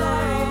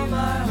 Sorrow,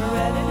 my heart.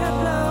 Red in her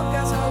cloak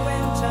as a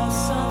winter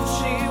sun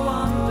she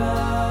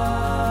wanders.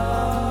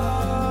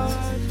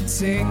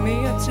 Sing me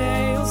a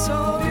tale so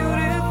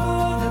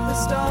beautiful that the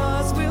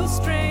stars will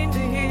strain to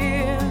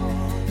hear.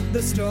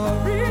 The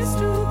stories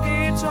to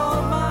be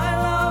told, my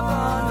love,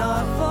 are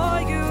not for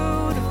you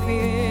to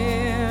fear.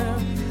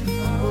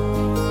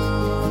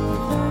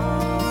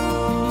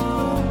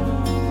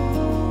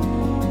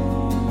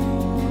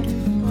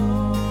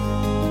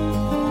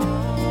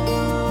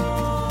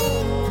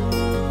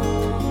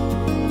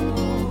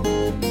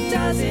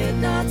 Does it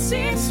not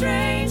seem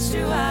strange to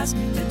ask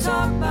to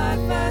talk by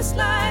first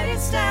light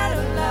instead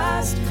of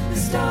last? The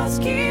stars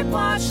keep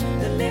watch,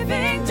 the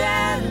living,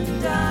 dead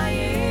and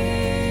dying.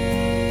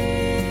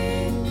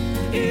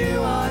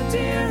 You are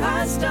dear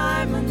as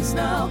diamonds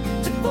now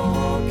to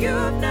folk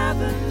you've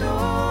never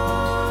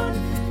known.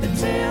 The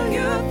tale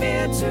you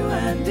fear to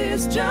end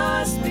is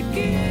just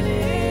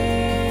beginning.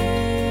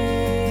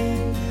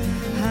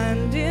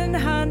 Hand in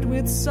hand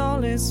with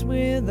Solace,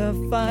 with a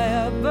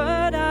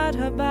firebird at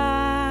her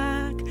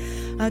back,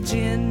 a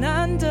gin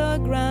and a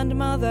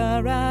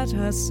grandmother at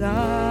her sides,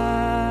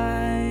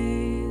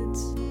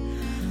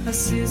 a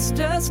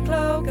sister's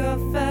cloak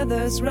of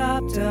feathers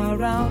wrapped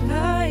around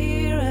her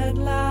ear at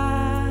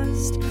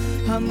last.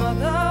 Her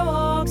mother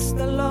walks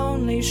the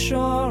lonely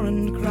shore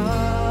and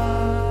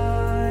cries.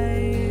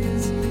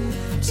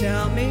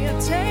 Tell me a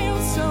tale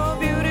so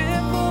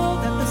beautiful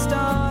that the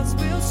stars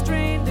will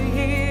strain to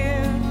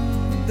hear.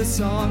 The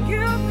song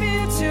you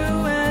fear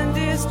to end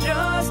is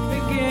just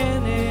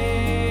beginning.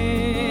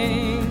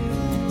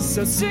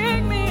 So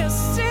sing me a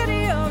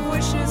city of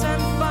wishes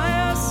and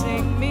fire,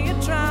 sing me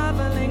a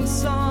traveling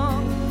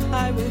song.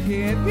 I will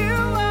give you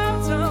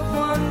worlds of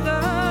wonder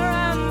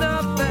and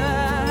a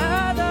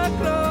feather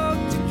cloak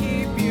to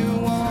keep you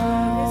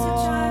warm. Is a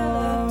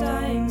child of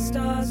dying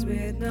stars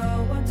with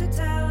no one to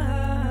tell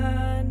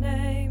her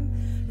name.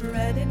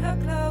 Red in her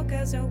cloak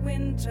as a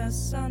winter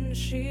sun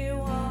she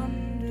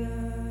wanders.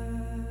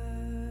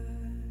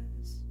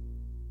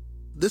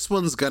 This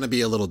one's gonna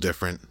be a little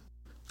different.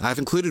 I've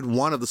included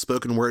one of the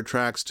spoken word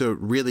tracks to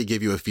really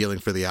give you a feeling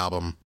for the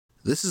album.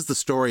 This is the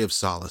story of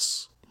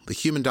Solace, the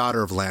human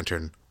daughter of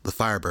Lantern, the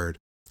Firebird,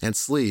 and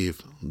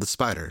Sleeve, the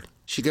Spider.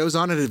 She goes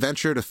on an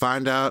adventure to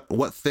find out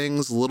what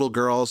things little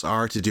girls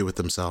are to do with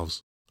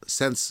themselves,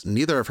 since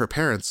neither of her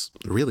parents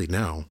really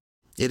know.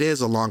 It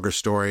is a longer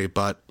story,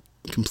 but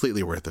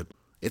completely worth it.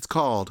 It's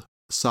called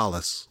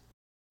Solace.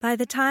 By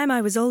the time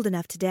I was old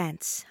enough to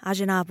dance,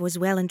 Ajanab was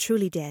well and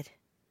truly dead.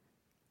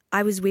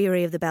 I was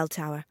weary of the bell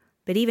tower,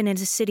 but even in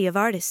a city of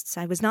artists,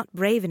 I was not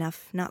brave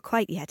enough, not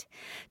quite yet,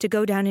 to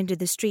go down into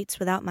the streets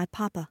without my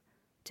papa,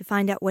 to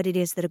find out what it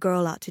is that a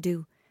girl ought to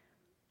do.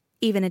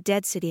 Even a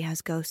dead city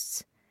has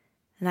ghosts,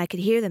 and I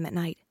could hear them at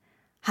night.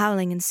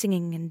 howling and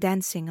singing and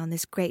dancing on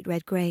this great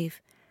red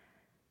grave.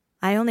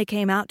 I only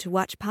came out to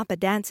watch Papa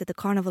dance at the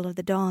Carnival of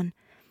the Dawn.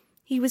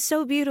 He was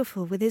so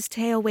beautiful, with his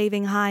tail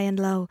waving high and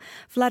low,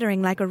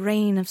 fluttering like a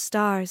rain of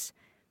stars.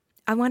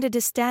 I wanted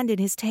to stand in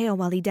his tail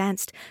while he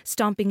danced,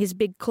 stomping his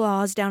big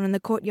claws down in the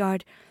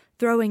courtyard,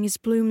 throwing his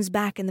plumes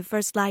back in the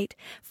first light,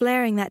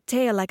 flaring that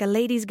tail like a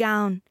lady's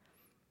gown.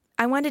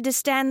 I wanted to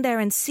stand there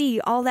and see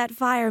all that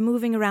fire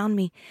moving around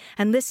me,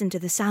 and listen to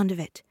the sound of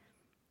it.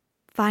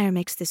 Fire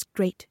makes this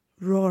great,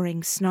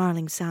 roaring,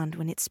 snarling sound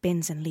when it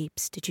spins and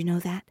leaps. Did you know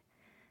that?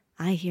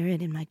 I hear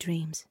it in my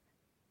dreams.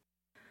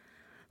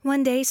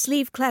 One day,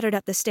 Sleeve clattered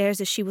up the stairs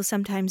as she will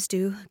sometimes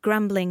do,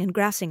 grumbling and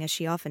grousing as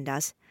she often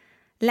does.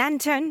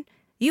 "Lantern,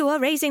 you are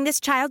raising this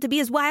child to be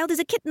as wild as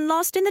a kitten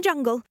lost in the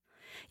jungle.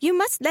 You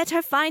must let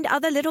her find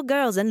other little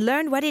girls and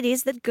learn what it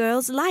is that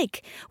girls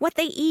like, what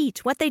they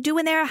eat, what they do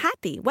when they are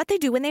happy, what they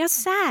do when they are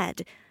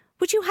sad.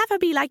 Would you have her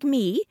be like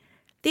me?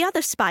 The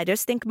other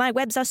spiders think my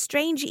webs are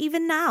strange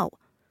even now."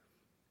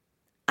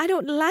 "I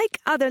don't like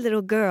other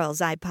little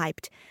girls," I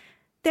piped.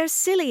 "They're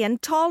silly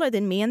and taller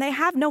than me, and they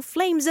have no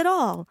flames at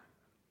all."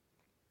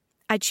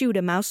 I chewed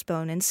a mouse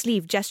bone, and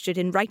Sleeve gestured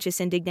in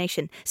righteous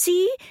indignation.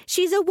 "See,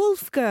 she's a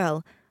wolf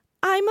girl."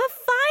 "I'm a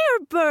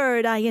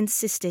firebird," I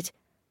insisted.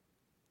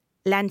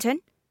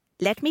 "Lantern,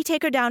 let me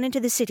take her down into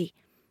the city.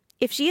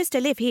 If she is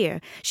to live here,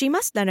 she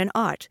must learn an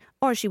art,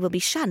 or she will be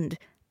shunned,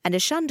 and a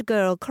shunned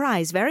girl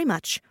cries very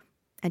much,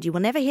 and you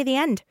will never hear the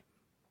end."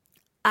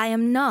 "I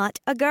am not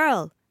a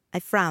girl,"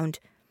 I frowned.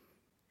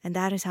 And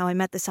that is how I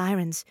met the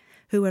sirens,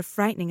 who were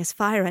frightening as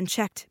fire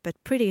unchecked,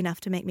 but pretty enough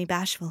to make me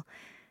bashful.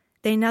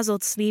 They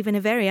nuzzled Sleeve in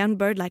a very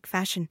unbirdlike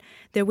fashion,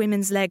 their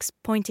women's legs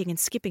pointing and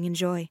skipping in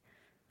joy.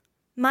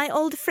 "My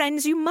old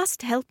friends, you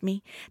must help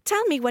me.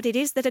 Tell me what it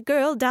is that a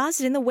girl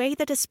does in the way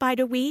that a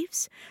spider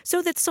weaves,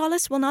 so that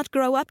Solace will not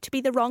grow up to be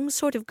the wrong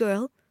sort of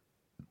girl."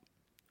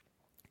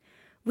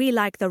 "We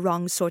like the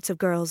wrong sorts of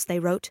girls," they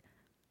wrote.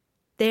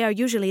 "They are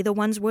usually the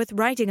ones worth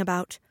writing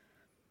about."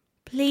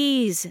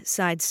 "Please,"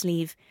 sighed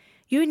Sleeve,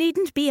 "you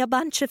needn't be a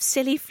bunch of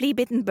silly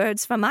flea-bitten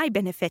birds for my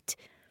benefit."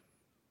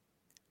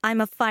 "I'm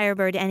a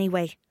firebird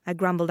anyway," I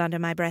grumbled under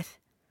my breath.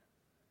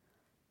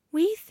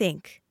 "We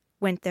think,"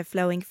 went their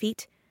flowing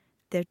feet,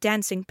 their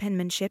dancing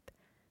penmanship,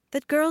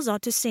 "that girls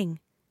ought to sing.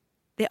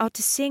 They ought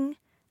to sing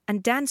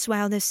and dance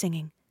while they're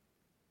singing.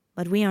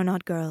 But we are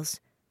not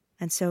girls,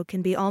 and so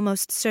can be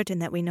almost certain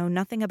that we know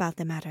nothing about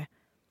the matter.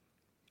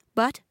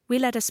 But we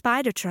let a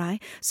spider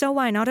try, so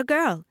why not a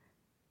girl?"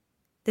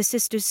 The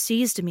sisters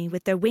seized me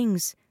with their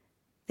wings.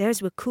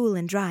 Theirs were cool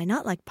and dry,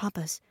 not like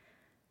Papa's.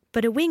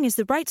 But a wing is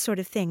the right sort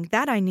of thing,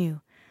 that I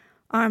knew.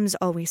 Arms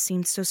always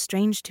seemed so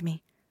strange to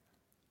me.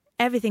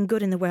 Everything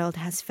good in the world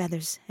has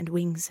feathers and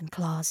wings and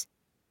claws.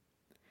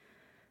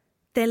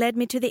 They led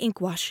me to the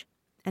inkwash,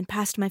 and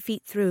passed my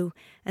feet through,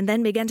 and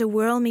then began to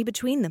whirl me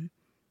between them.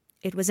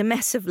 It was a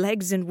mess of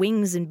legs and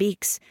wings and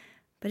beaks,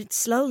 but it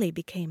slowly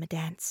became a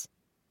dance.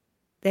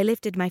 They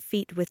lifted my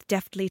feet with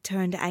deftly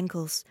turned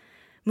ankles,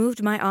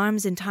 moved my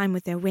arms in time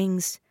with their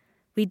wings.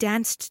 We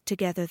danced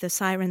together, the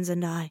sirens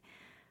and I,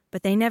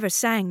 but they never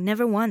sang,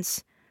 never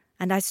once,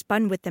 and I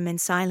spun with them in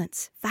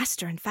silence,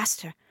 faster and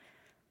faster.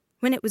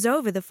 When it was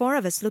over, the four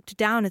of us looked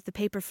down at the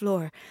paper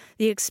floor,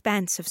 the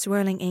expanse of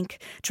swirling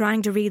ink,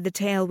 trying to read the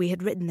tale we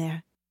had written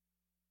there.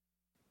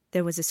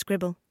 There was a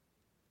scribble,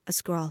 a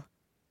scrawl,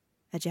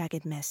 a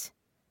jagged mess.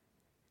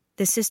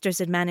 The sisters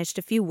had managed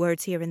a few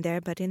words here and there,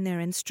 but in their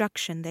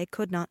instruction they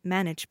could not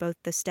manage both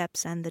the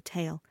steps and the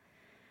tale.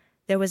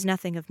 There was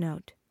nothing of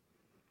note.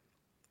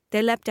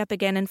 They leapt up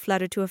again and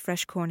fluttered to a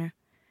fresh corner.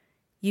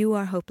 "You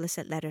are hopeless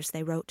at letters,"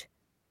 they wrote.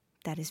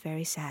 "That is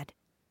very sad."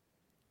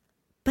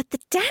 "But the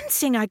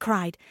dancing," I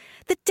cried.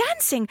 "The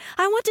dancing!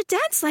 I want to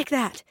dance like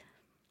that!"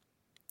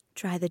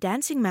 "Try the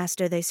dancing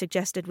master," they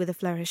suggested with a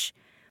flourish.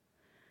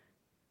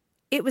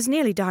 It was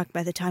nearly dark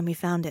by the time we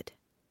found it.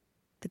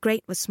 The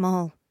grate was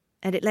small,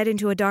 and it led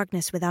into a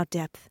darkness without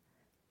depth.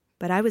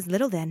 But I was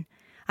little then.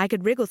 I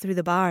could wriggle through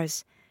the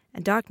bars,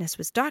 and darkness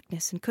was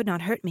darkness and could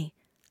not hurt me.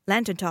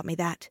 Lantern taught me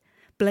that,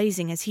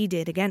 blazing as he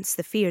did against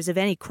the fears of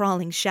any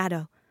crawling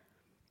shadow.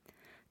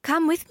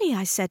 "Come with me,"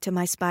 I said to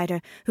my spider,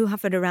 who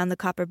hovered around the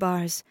copper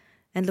bars,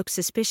 and looked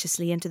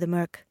suspiciously into the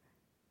murk.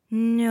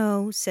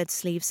 "No," said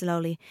Sleeve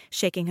slowly,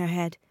 shaking her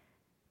head.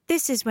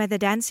 "This is where the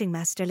dancing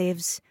master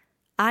lives.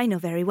 I know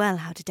very well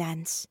how to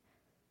dance."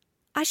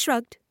 I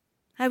shrugged.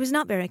 I was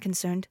not very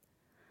concerned.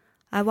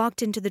 I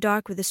walked into the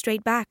dark with a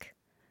straight back.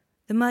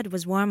 The mud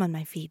was warm on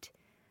my feet,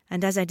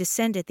 and as I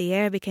descended the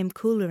air became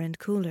cooler and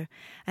cooler,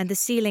 and the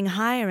ceiling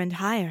higher and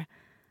higher.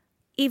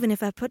 Even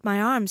if I put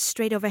my arms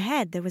straight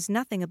overhead, there was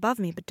nothing above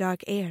me but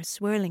dark air,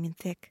 swirling and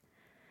thick.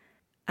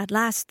 At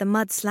last the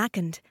mud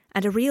slackened,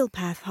 and a real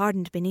path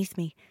hardened beneath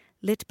me,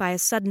 lit by a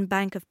sudden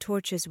bank of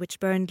torches which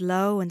burned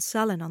low and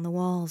sullen on the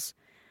walls.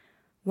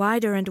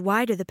 Wider and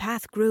wider the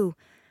path grew,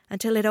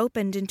 until it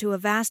opened into a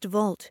vast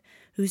vault,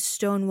 whose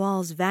stone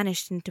walls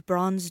vanished into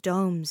bronze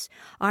domes,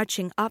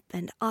 arching up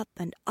and up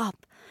and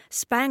up,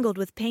 spangled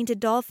with painted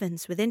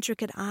dolphins with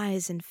intricate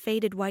eyes and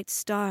faded white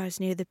stars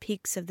near the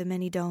peaks of the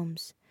many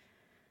domes.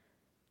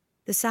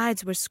 The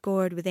sides were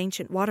scored with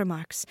ancient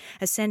watermarks,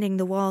 ascending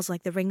the walls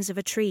like the rings of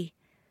a tree.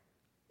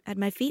 At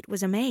my feet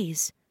was a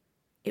maze.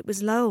 It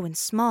was low and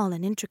small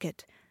and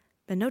intricate,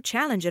 but no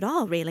challenge at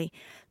all, really,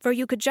 for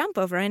you could jump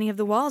over any of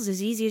the walls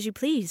as easy as you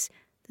please.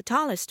 The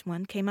tallest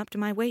one came up to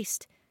my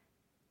waist.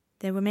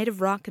 They were made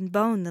of rock and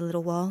bone, the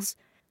little walls.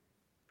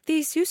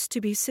 "These used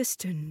to be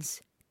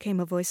cisterns," came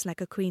a voice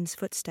like a queen's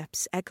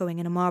footsteps echoing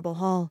in a marble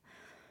hall,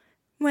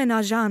 "when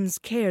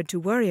Ajans cared to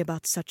worry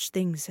about such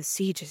things as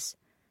sieges.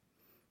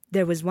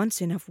 There was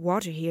once enough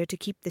water here to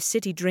keep the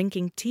city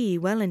drinking tea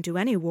well into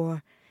any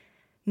war.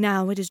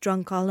 Now it is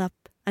drunk all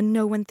up, and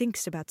no one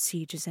thinks about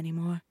sieges any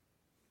more."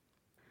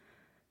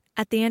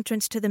 At the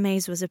entrance to the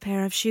maze was a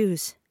pair of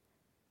shoes.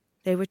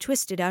 They were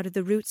twisted out of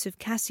the roots of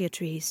cassia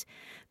trees,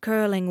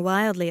 curling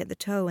wildly at the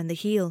toe and the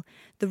heel,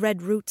 the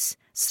red roots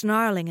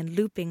snarling and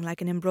looping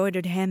like an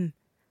embroidered hem.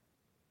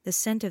 The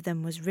scent of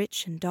them was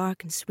rich and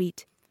dark and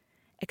sweet,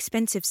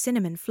 expensive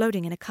cinnamon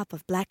floating in a cup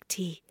of black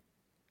tea.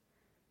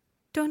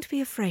 "Don't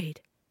be afraid,"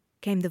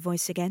 came the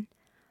voice again.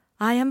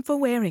 "I am for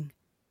wearing.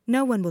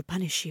 No one will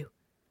punish you."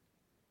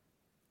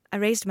 I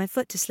raised my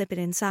foot to slip it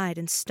inside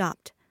and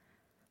stopped.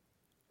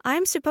 "I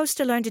am supposed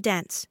to learn to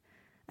dance,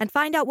 and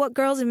find out what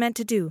girls are meant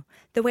to do,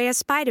 the way a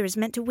spider is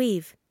meant to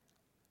weave."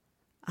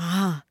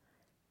 "Ah,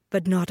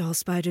 but not all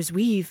spiders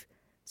weave,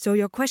 so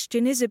your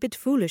question is a bit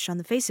foolish on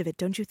the face of it,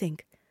 don't you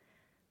think?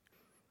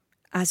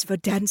 As for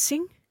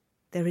dancing,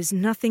 there is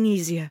nothing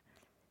easier.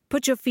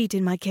 Put your feet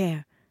in my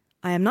care.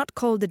 I am not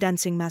called the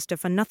dancing master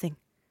for nothing."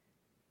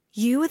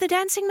 "You are the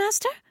dancing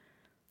master?"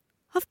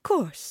 "Of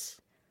course.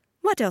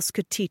 What else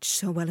could teach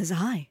so well as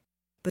I?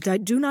 But I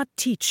do not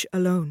teach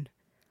alone.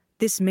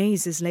 This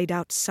maze is laid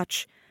out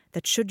such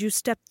that should you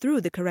step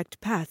through the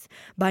correct path,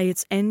 by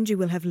its end you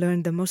will have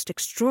learned the most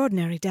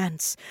extraordinary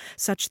dance,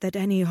 such that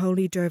any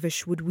holy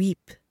dervish would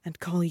weep and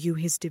call you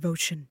his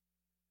devotion."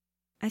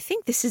 "I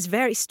think this is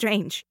very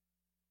strange."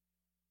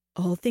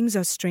 "All things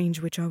are strange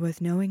which are worth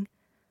knowing.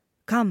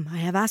 Come, I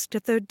have asked a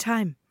third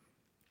time."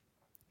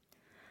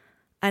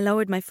 I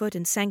lowered my foot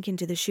and sank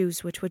into the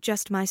shoes, which were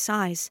just my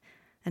size,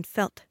 and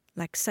felt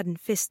like sudden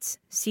fists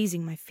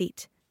seizing my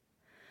feet.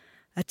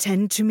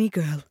 "Attend to me,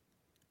 girl.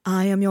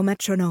 I am your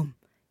metronome.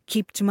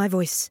 Keep to my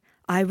voice.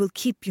 I will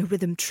keep your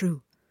rhythm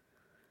true.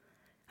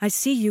 I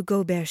see you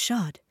go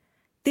bare-shod.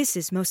 This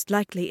is most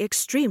likely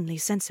extremely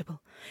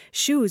sensible.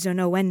 Shoes are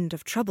no end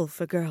of trouble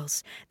for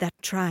girls,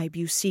 that tribe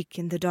you seek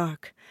in the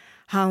dark.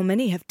 How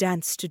many have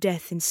danced to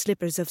death in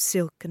slippers of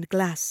silk and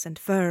glass and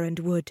fur and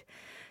wood?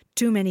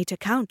 Too many to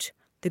count.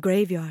 The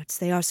graveyards,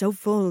 they are so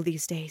full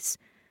these days.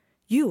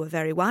 You are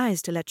very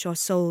wise to let your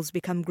souls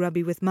become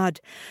grubby with mud,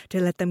 to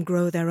let them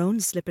grow their own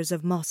slippers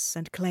of moss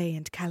and clay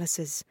and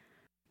calluses.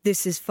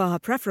 This is far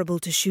preferable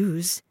to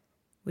shoes,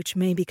 which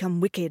may become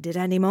wicked at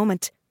any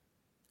moment."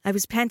 I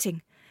was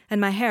panting, and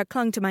my hair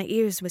clung to my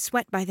ears with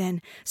sweat by then.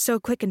 So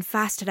quick and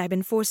fast had I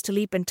been forced to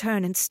leap and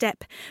turn and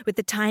step, with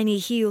the tiny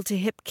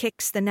heel-to-hip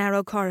kicks the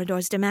narrow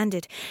corridors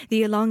demanded,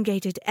 the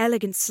elongated,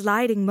 elegant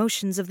sliding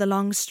motions of the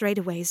long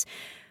straightaways,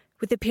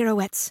 with the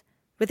pirouettes,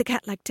 with the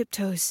cat-like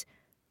tiptoes.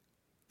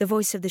 The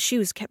voice of the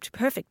shoes kept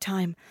perfect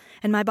time,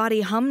 and my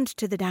body hummed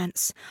to the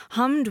dance,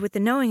 hummed with the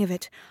knowing of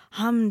it,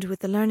 hummed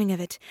with the learning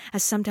of it,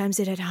 as sometimes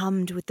it had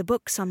hummed with the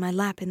books on my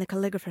lap in the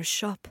calligrapher's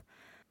shop.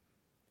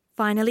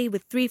 Finally,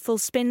 with 3 full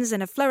spins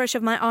and a flourish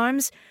of my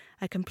arms,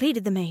 I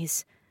completed the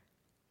maze.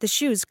 The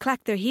shoes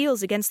clacked their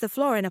heels against the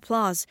floor in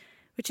applause,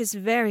 which is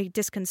very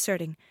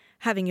disconcerting,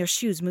 having your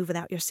shoes move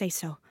without your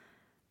say-so.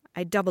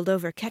 I doubled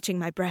over, catching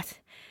my breath.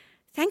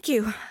 "Thank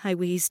you," I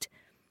wheezed.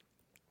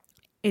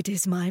 "It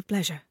is my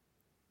pleasure,"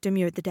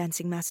 demurred the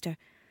dancing master.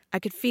 I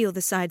could feel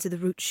the sides of the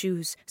root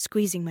shoes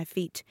squeezing my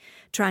feet,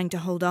 trying to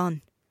hold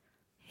on.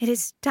 "It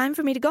is time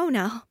for me to go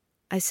now,"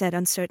 I said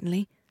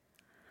uncertainly.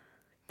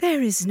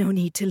 "There is no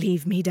need to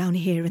leave me down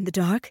here in the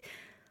dark.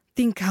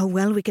 Think how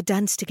well we could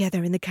dance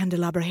together in the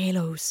candelabra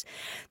halos.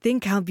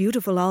 Think how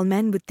beautiful all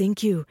men would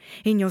think you,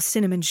 in your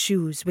cinnamon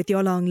shoes, with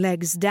your long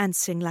legs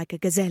dancing like a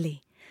gazelle."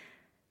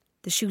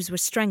 The shoes were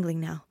strangling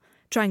now,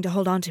 trying to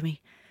hold on to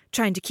me,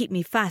 trying to keep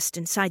me fast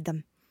inside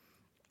them.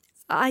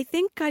 "I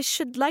think I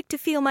should like to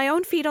feel my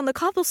own feet on the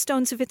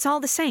cobblestones if it's all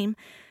the same."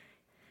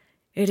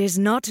 "It is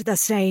not the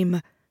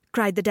same,"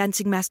 cried the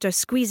dancing master,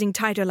 squeezing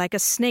tighter like a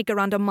snake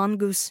around a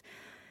mongoose.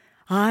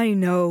 "I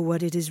know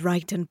what it is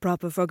right and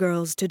proper for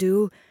girls to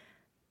do.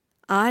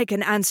 I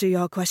can answer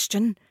your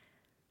question."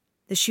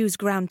 The shoes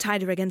ground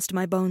tighter against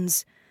my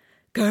bones.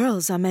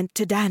 "Girls are meant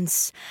to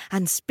dance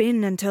and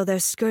spin until their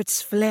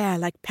skirts flare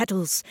like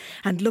petals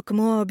and look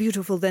more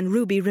beautiful than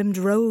ruby-rimmed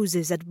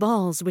roses at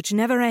balls which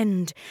never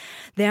end.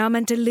 They are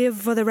meant to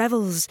live for the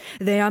revels.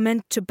 They are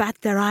meant to bat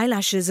their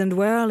eyelashes and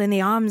whirl in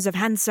the arms of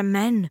handsome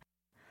men.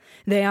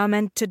 They are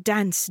meant to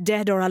dance,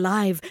 dead or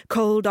alive,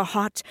 cold or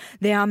hot.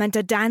 They are meant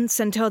to dance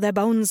until their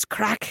bones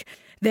crack.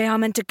 They are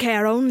meant to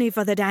care only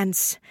for the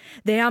dance.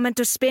 They are meant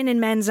to spin in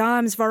men's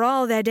arms for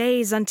all their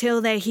days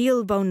until their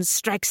heel bones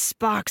strike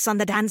sparks on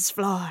the dance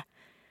floor."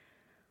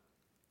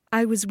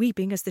 I was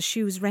weeping as the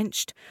shoes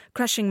wrenched,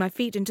 crushing my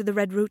feet into the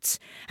red roots,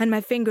 and my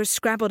fingers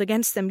scrabbled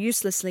against them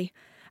uselessly.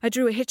 I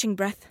drew a hitching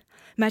breath,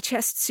 my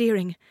chest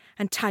searing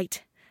and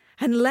tight,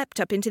 and leapt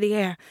up into the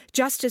air,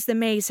 just as the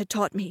maze had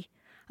taught me,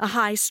 a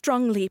high,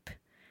 strong leap,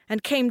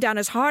 and came down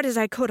as hard as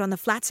I could on the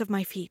flats of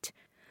my feet.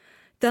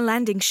 The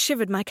landing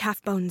shivered my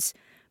calf bones,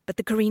 but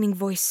the careening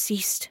voice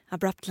ceased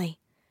abruptly,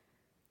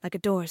 like a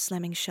door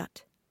slamming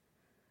shut.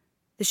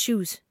 The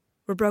shoes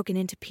were broken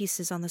into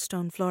pieces on the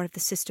stone floor of the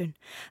cistern,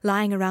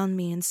 lying around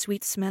me in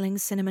sweet-smelling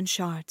cinnamon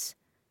shards.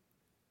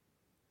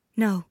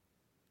 "No,"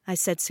 I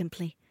said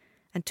simply,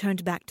 and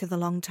turned back to the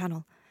long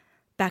tunnel,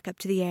 back up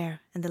to the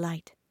air and the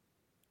light.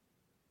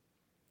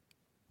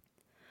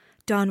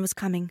 Dawn was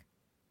coming.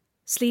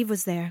 Sleeve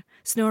was there,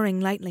 snoring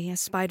lightly as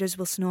spiders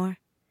will snore.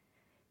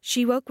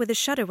 She woke with a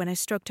shudder when I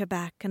stroked her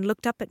back and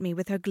looked up at me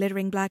with her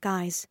glittering black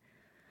eyes.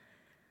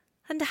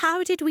 "And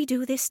how did we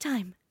do this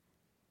time?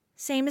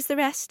 Same as the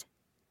rest?"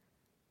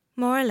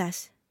 "More or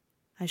less,"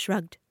 I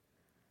shrugged.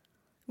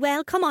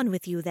 "Well, come on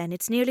with you then.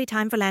 It's nearly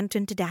time for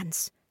Lantern to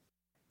dance."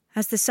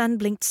 As the sun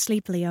blinked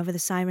sleepily over the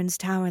Siren's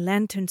tower,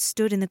 Lantern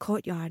stood in the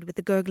courtyard with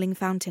the gurgling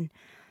fountain,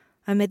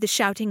 amid the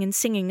shouting and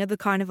singing of the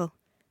carnival,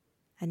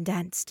 and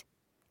danced.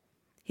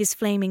 His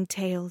flaming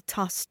tail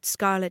tossed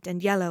scarlet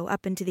and yellow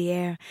up into the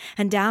air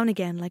and down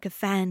again like a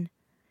fan,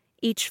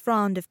 each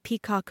frond of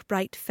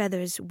peacock-bright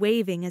feathers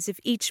waving as if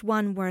each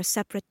one were a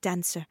separate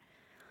dancer.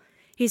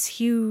 His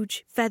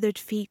huge, feathered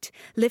feet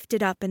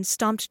lifted up and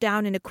stomped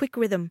down in a quick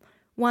rhythm,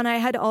 one I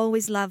had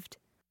always loved.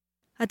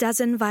 A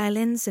dozen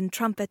violins and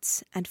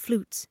trumpets and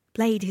flutes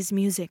played his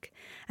music,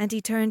 and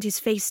he turned his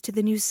face to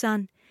the new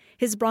sun,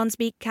 his bronze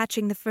beak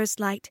catching the first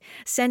light,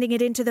 sending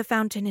it into the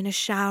fountain in a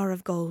shower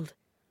of gold.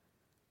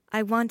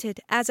 I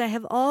wanted, as I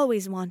have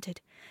always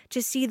wanted,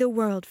 to see the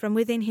world from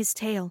within his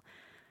tail,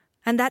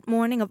 and that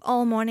morning of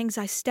all mornings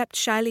I stepped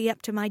shyly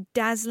up to my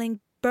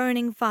dazzling,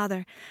 burning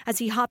father as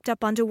he hopped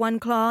up onto one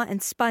claw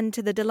and spun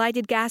to the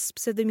delighted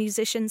gasps of the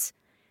musicians.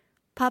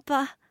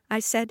 "Papa," I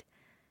said,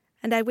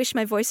 and I wish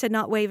my voice had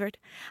not wavered.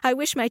 I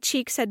wish my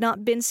cheeks had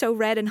not been so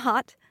red and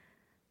hot.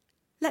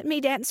 "Let me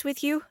dance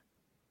with you."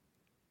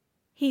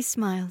 He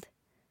smiled,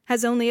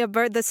 as only a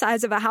bird the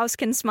size of a house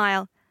can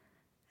smile,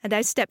 and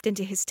I stepped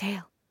into his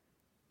tail.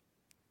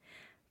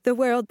 The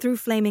world through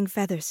flaming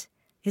feathers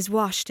is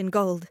washed in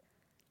gold,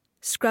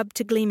 scrubbed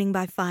to gleaming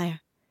by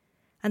fire,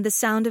 and the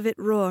sound of it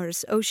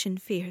roars ocean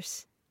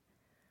fierce.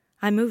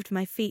 I moved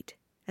my feet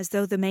as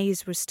though the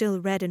maze were still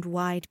red and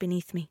wide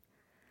beneath me.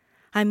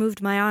 I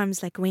moved my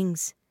arms like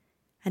wings,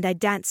 and I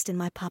danced in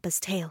my papa's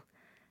tail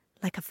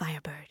like a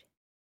firebird.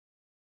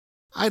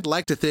 I'd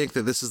like to think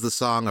that this is the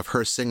song of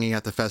her singing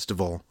at the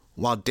festival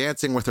while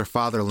dancing with her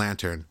father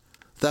Lantern,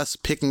 thus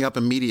picking up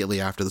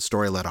immediately after the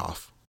story let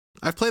off.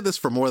 I've played this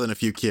for more than a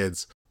few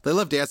kids. They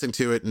love dancing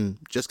to it and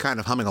just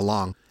kind of humming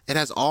along. It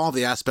has all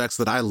the aspects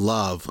that I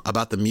love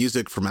about the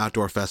music from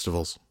outdoor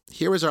festivals.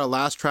 Here is our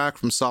last track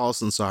from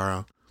Solace and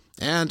Sorrow,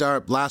 and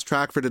our last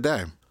track for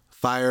today,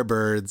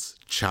 Firebird's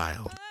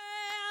Child.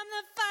 I am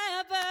the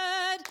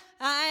firebird,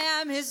 I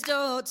am his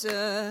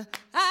daughter.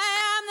 I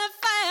am the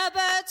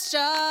firebird's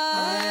child.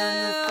 I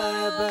am the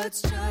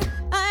firebird's child.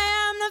 I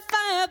am the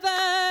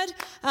firebird,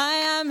 I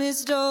am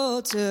his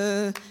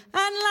daughter.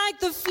 And like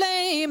the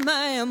flame,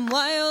 I am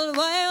wild,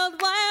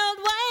 wild, wild,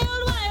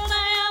 wild, wild.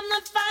 I am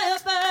the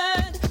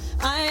firebird,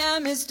 I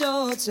am his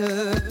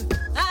daughter.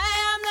 I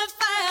am the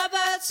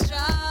firebird's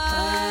child.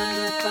 I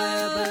am the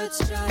firebird's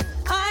child.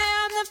 I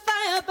am the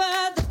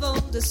firebird, the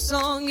boldest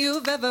song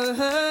you've ever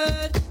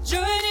heard.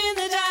 Join in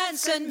the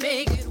dance and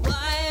make it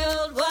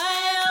wild,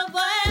 wild,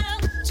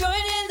 wild.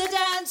 Join in the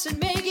dance and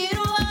make it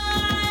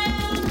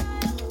wild.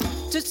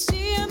 To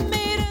see a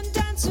maiden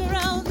dance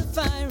around the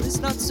fire is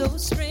not so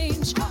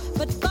strange,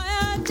 but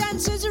fire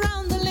dances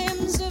around the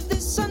limbs of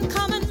this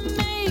uncommon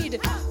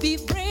maid. Be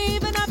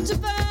brave enough to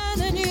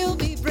burn and you'll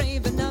be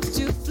brave enough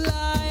to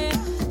fly.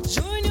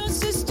 Join your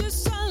sister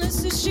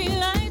Solace as she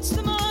lights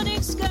the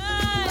morning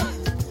sky.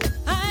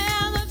 I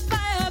am a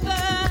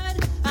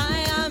firebird, I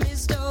am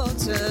his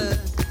daughter.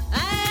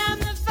 I am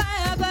the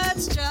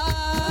firebird's child.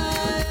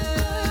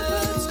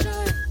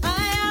 I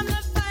am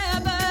the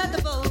firebird,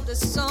 the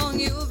boldest song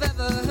you've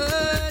ever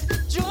heard.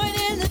 Join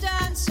in the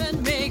dance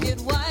and make it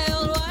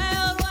wild,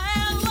 wild,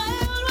 wild,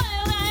 wild,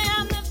 wild. I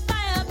am the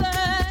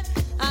firebird,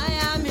 I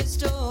am his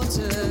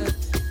daughter.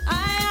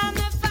 I am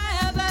the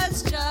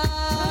firebird's child.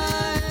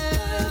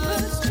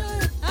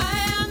 I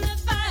am the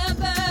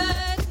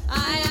firebird,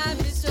 I am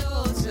his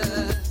daughter.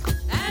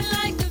 And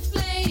like the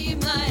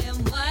flame, I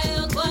am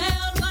wild,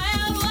 wild,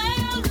 wild,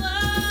 wild,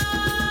 wild.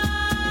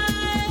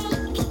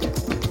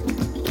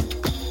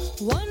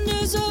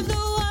 Wonders of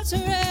the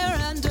water, air,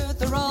 and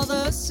earth are all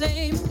the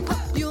same.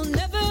 You'll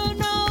never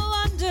know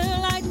wonder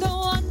like the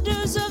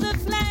wonders of the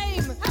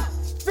flame.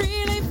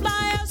 Freely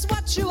fly as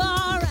what you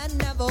are and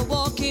never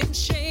walk in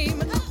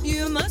shame.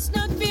 You must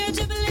not fear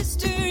to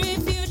blister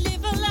if you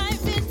live a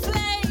life in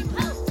flame.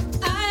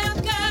 I am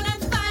girl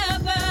and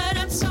firebird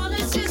and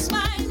Solace is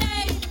my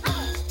name.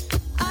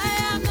 I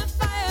am the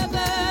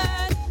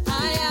firebird,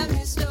 I am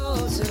his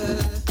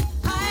daughter.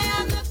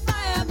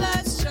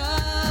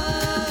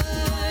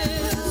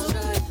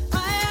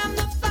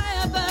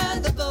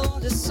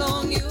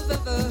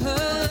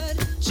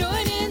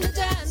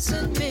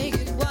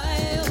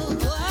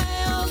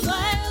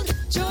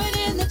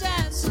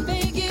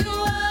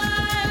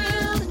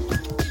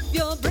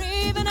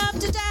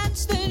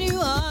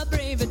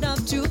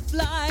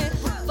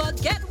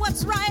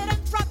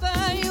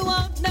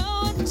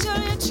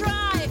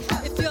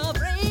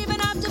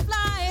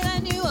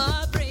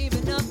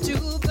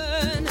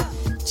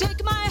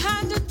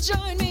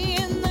 Join me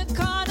in the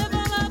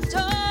carnival of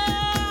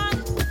dawn.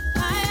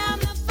 I am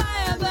the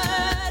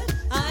firebird,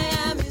 I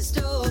am his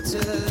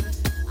daughter.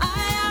 I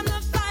am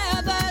the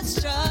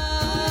firebird's child.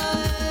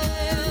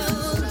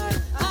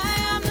 I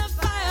am the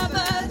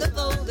firebird, the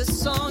boldest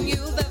song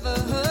you've ever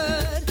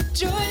heard.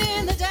 Join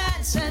in the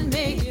dance and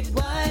make it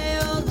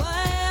wild,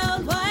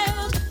 wild,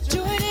 wild.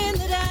 Join in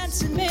the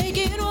dance and make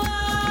it wild.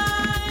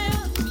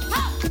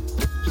 Ha!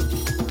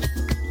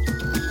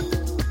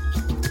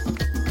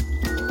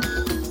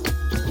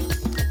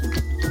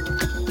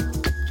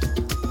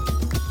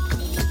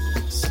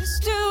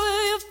 Sister,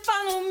 will you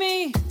follow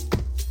me?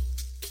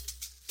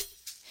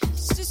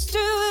 Sister,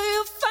 will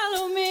you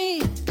follow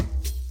me?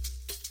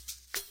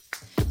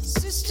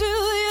 Sister,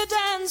 will you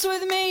dance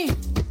with me?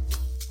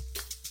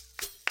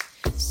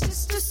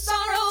 Sister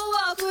Sorrow,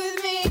 walk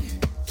with me.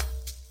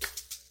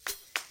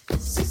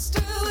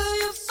 Sister, will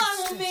you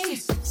follow me?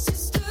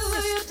 Sister,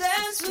 will you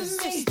dance with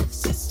me?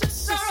 Sister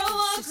Sorrow,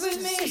 walk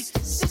with me.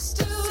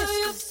 Sister, will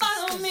you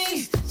follow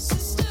me?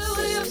 Sister,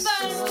 will you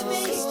follow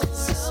me?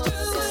 Sister,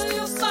 will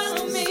you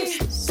follow me?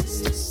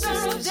 Sister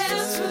Sorrow,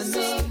 dance with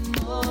me.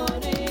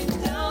 Morning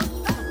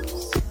down,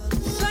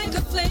 like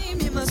a flame,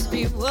 you must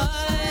be wild.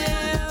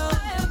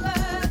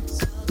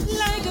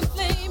 Like a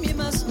flame, you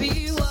must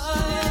be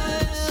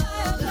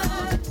wild.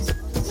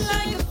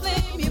 Like a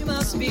flame, you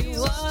must be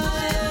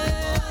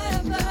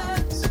wild.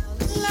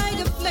 Like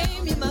a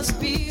flame, you must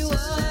be wild.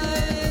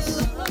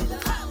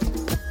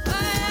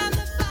 I am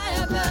the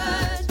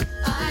firebird,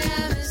 I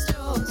am his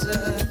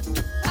daughter.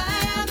 I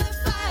am the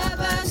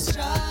firebird's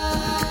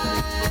child.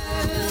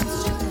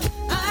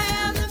 I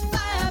am the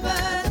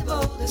firebird, the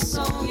boldest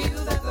song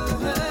you've ever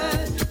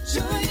heard.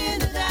 Join in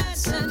the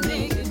dance and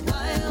make it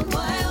wild,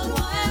 wild, wild,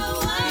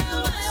 wild,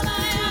 wild. I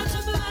am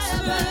the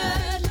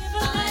firebird,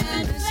 I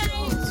am his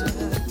daughter.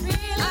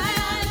 I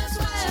am the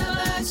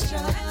firebird's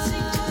child.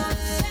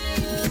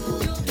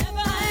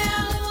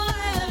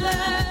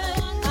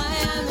 I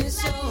am his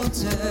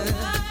daughter.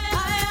 I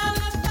am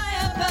the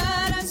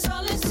firebird, and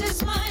Solace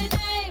is my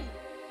name.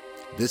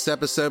 This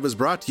episode was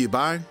brought to you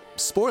by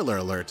Spoiler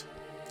Alert.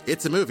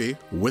 It's a movie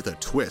with a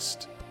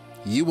twist.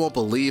 You won't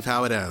believe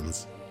how it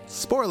ends.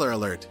 Spoiler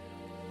alert.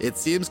 It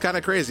seems kind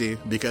of crazy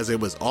because it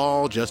was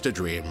all just a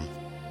dream.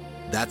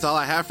 That's all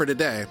I have for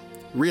today.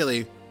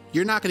 Really,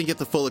 you're not going to get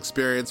the full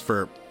experience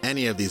for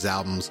any of these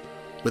albums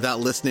without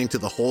listening to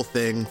the whole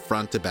thing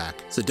front to back.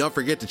 So don't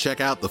forget to check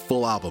out the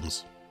full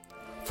albums.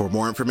 For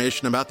more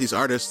information about these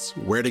artists,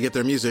 where to get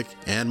their music,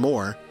 and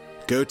more,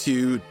 go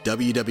to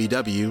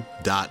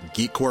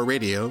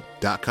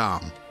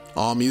www.geekcoreradio.com.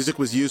 All music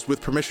was used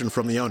with permission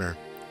from the owner.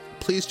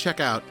 Please check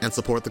out and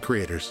support the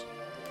creators.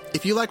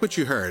 If you like what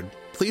you heard,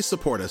 please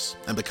support us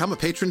and become a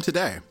patron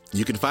today.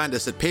 You can find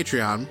us at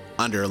Patreon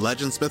under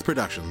Legendsmith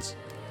Productions.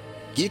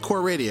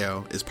 Geekcore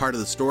Radio is part of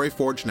the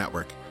Storyforge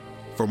Network.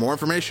 For more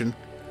information,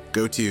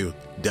 go to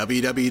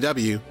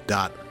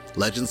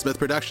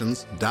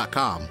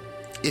www.legendsmithproductions.com.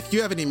 If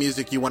you have any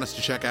music you want us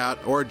to check out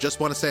or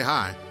just want to say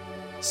hi,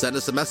 send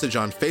us a message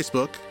on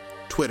Facebook,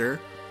 Twitter,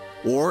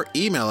 or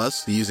email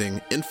us using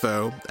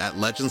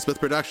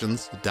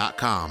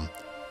info@legendsmithproductions.com.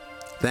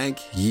 Thank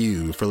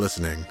you for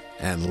listening,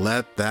 and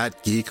let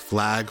that geek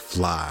flag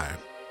fly.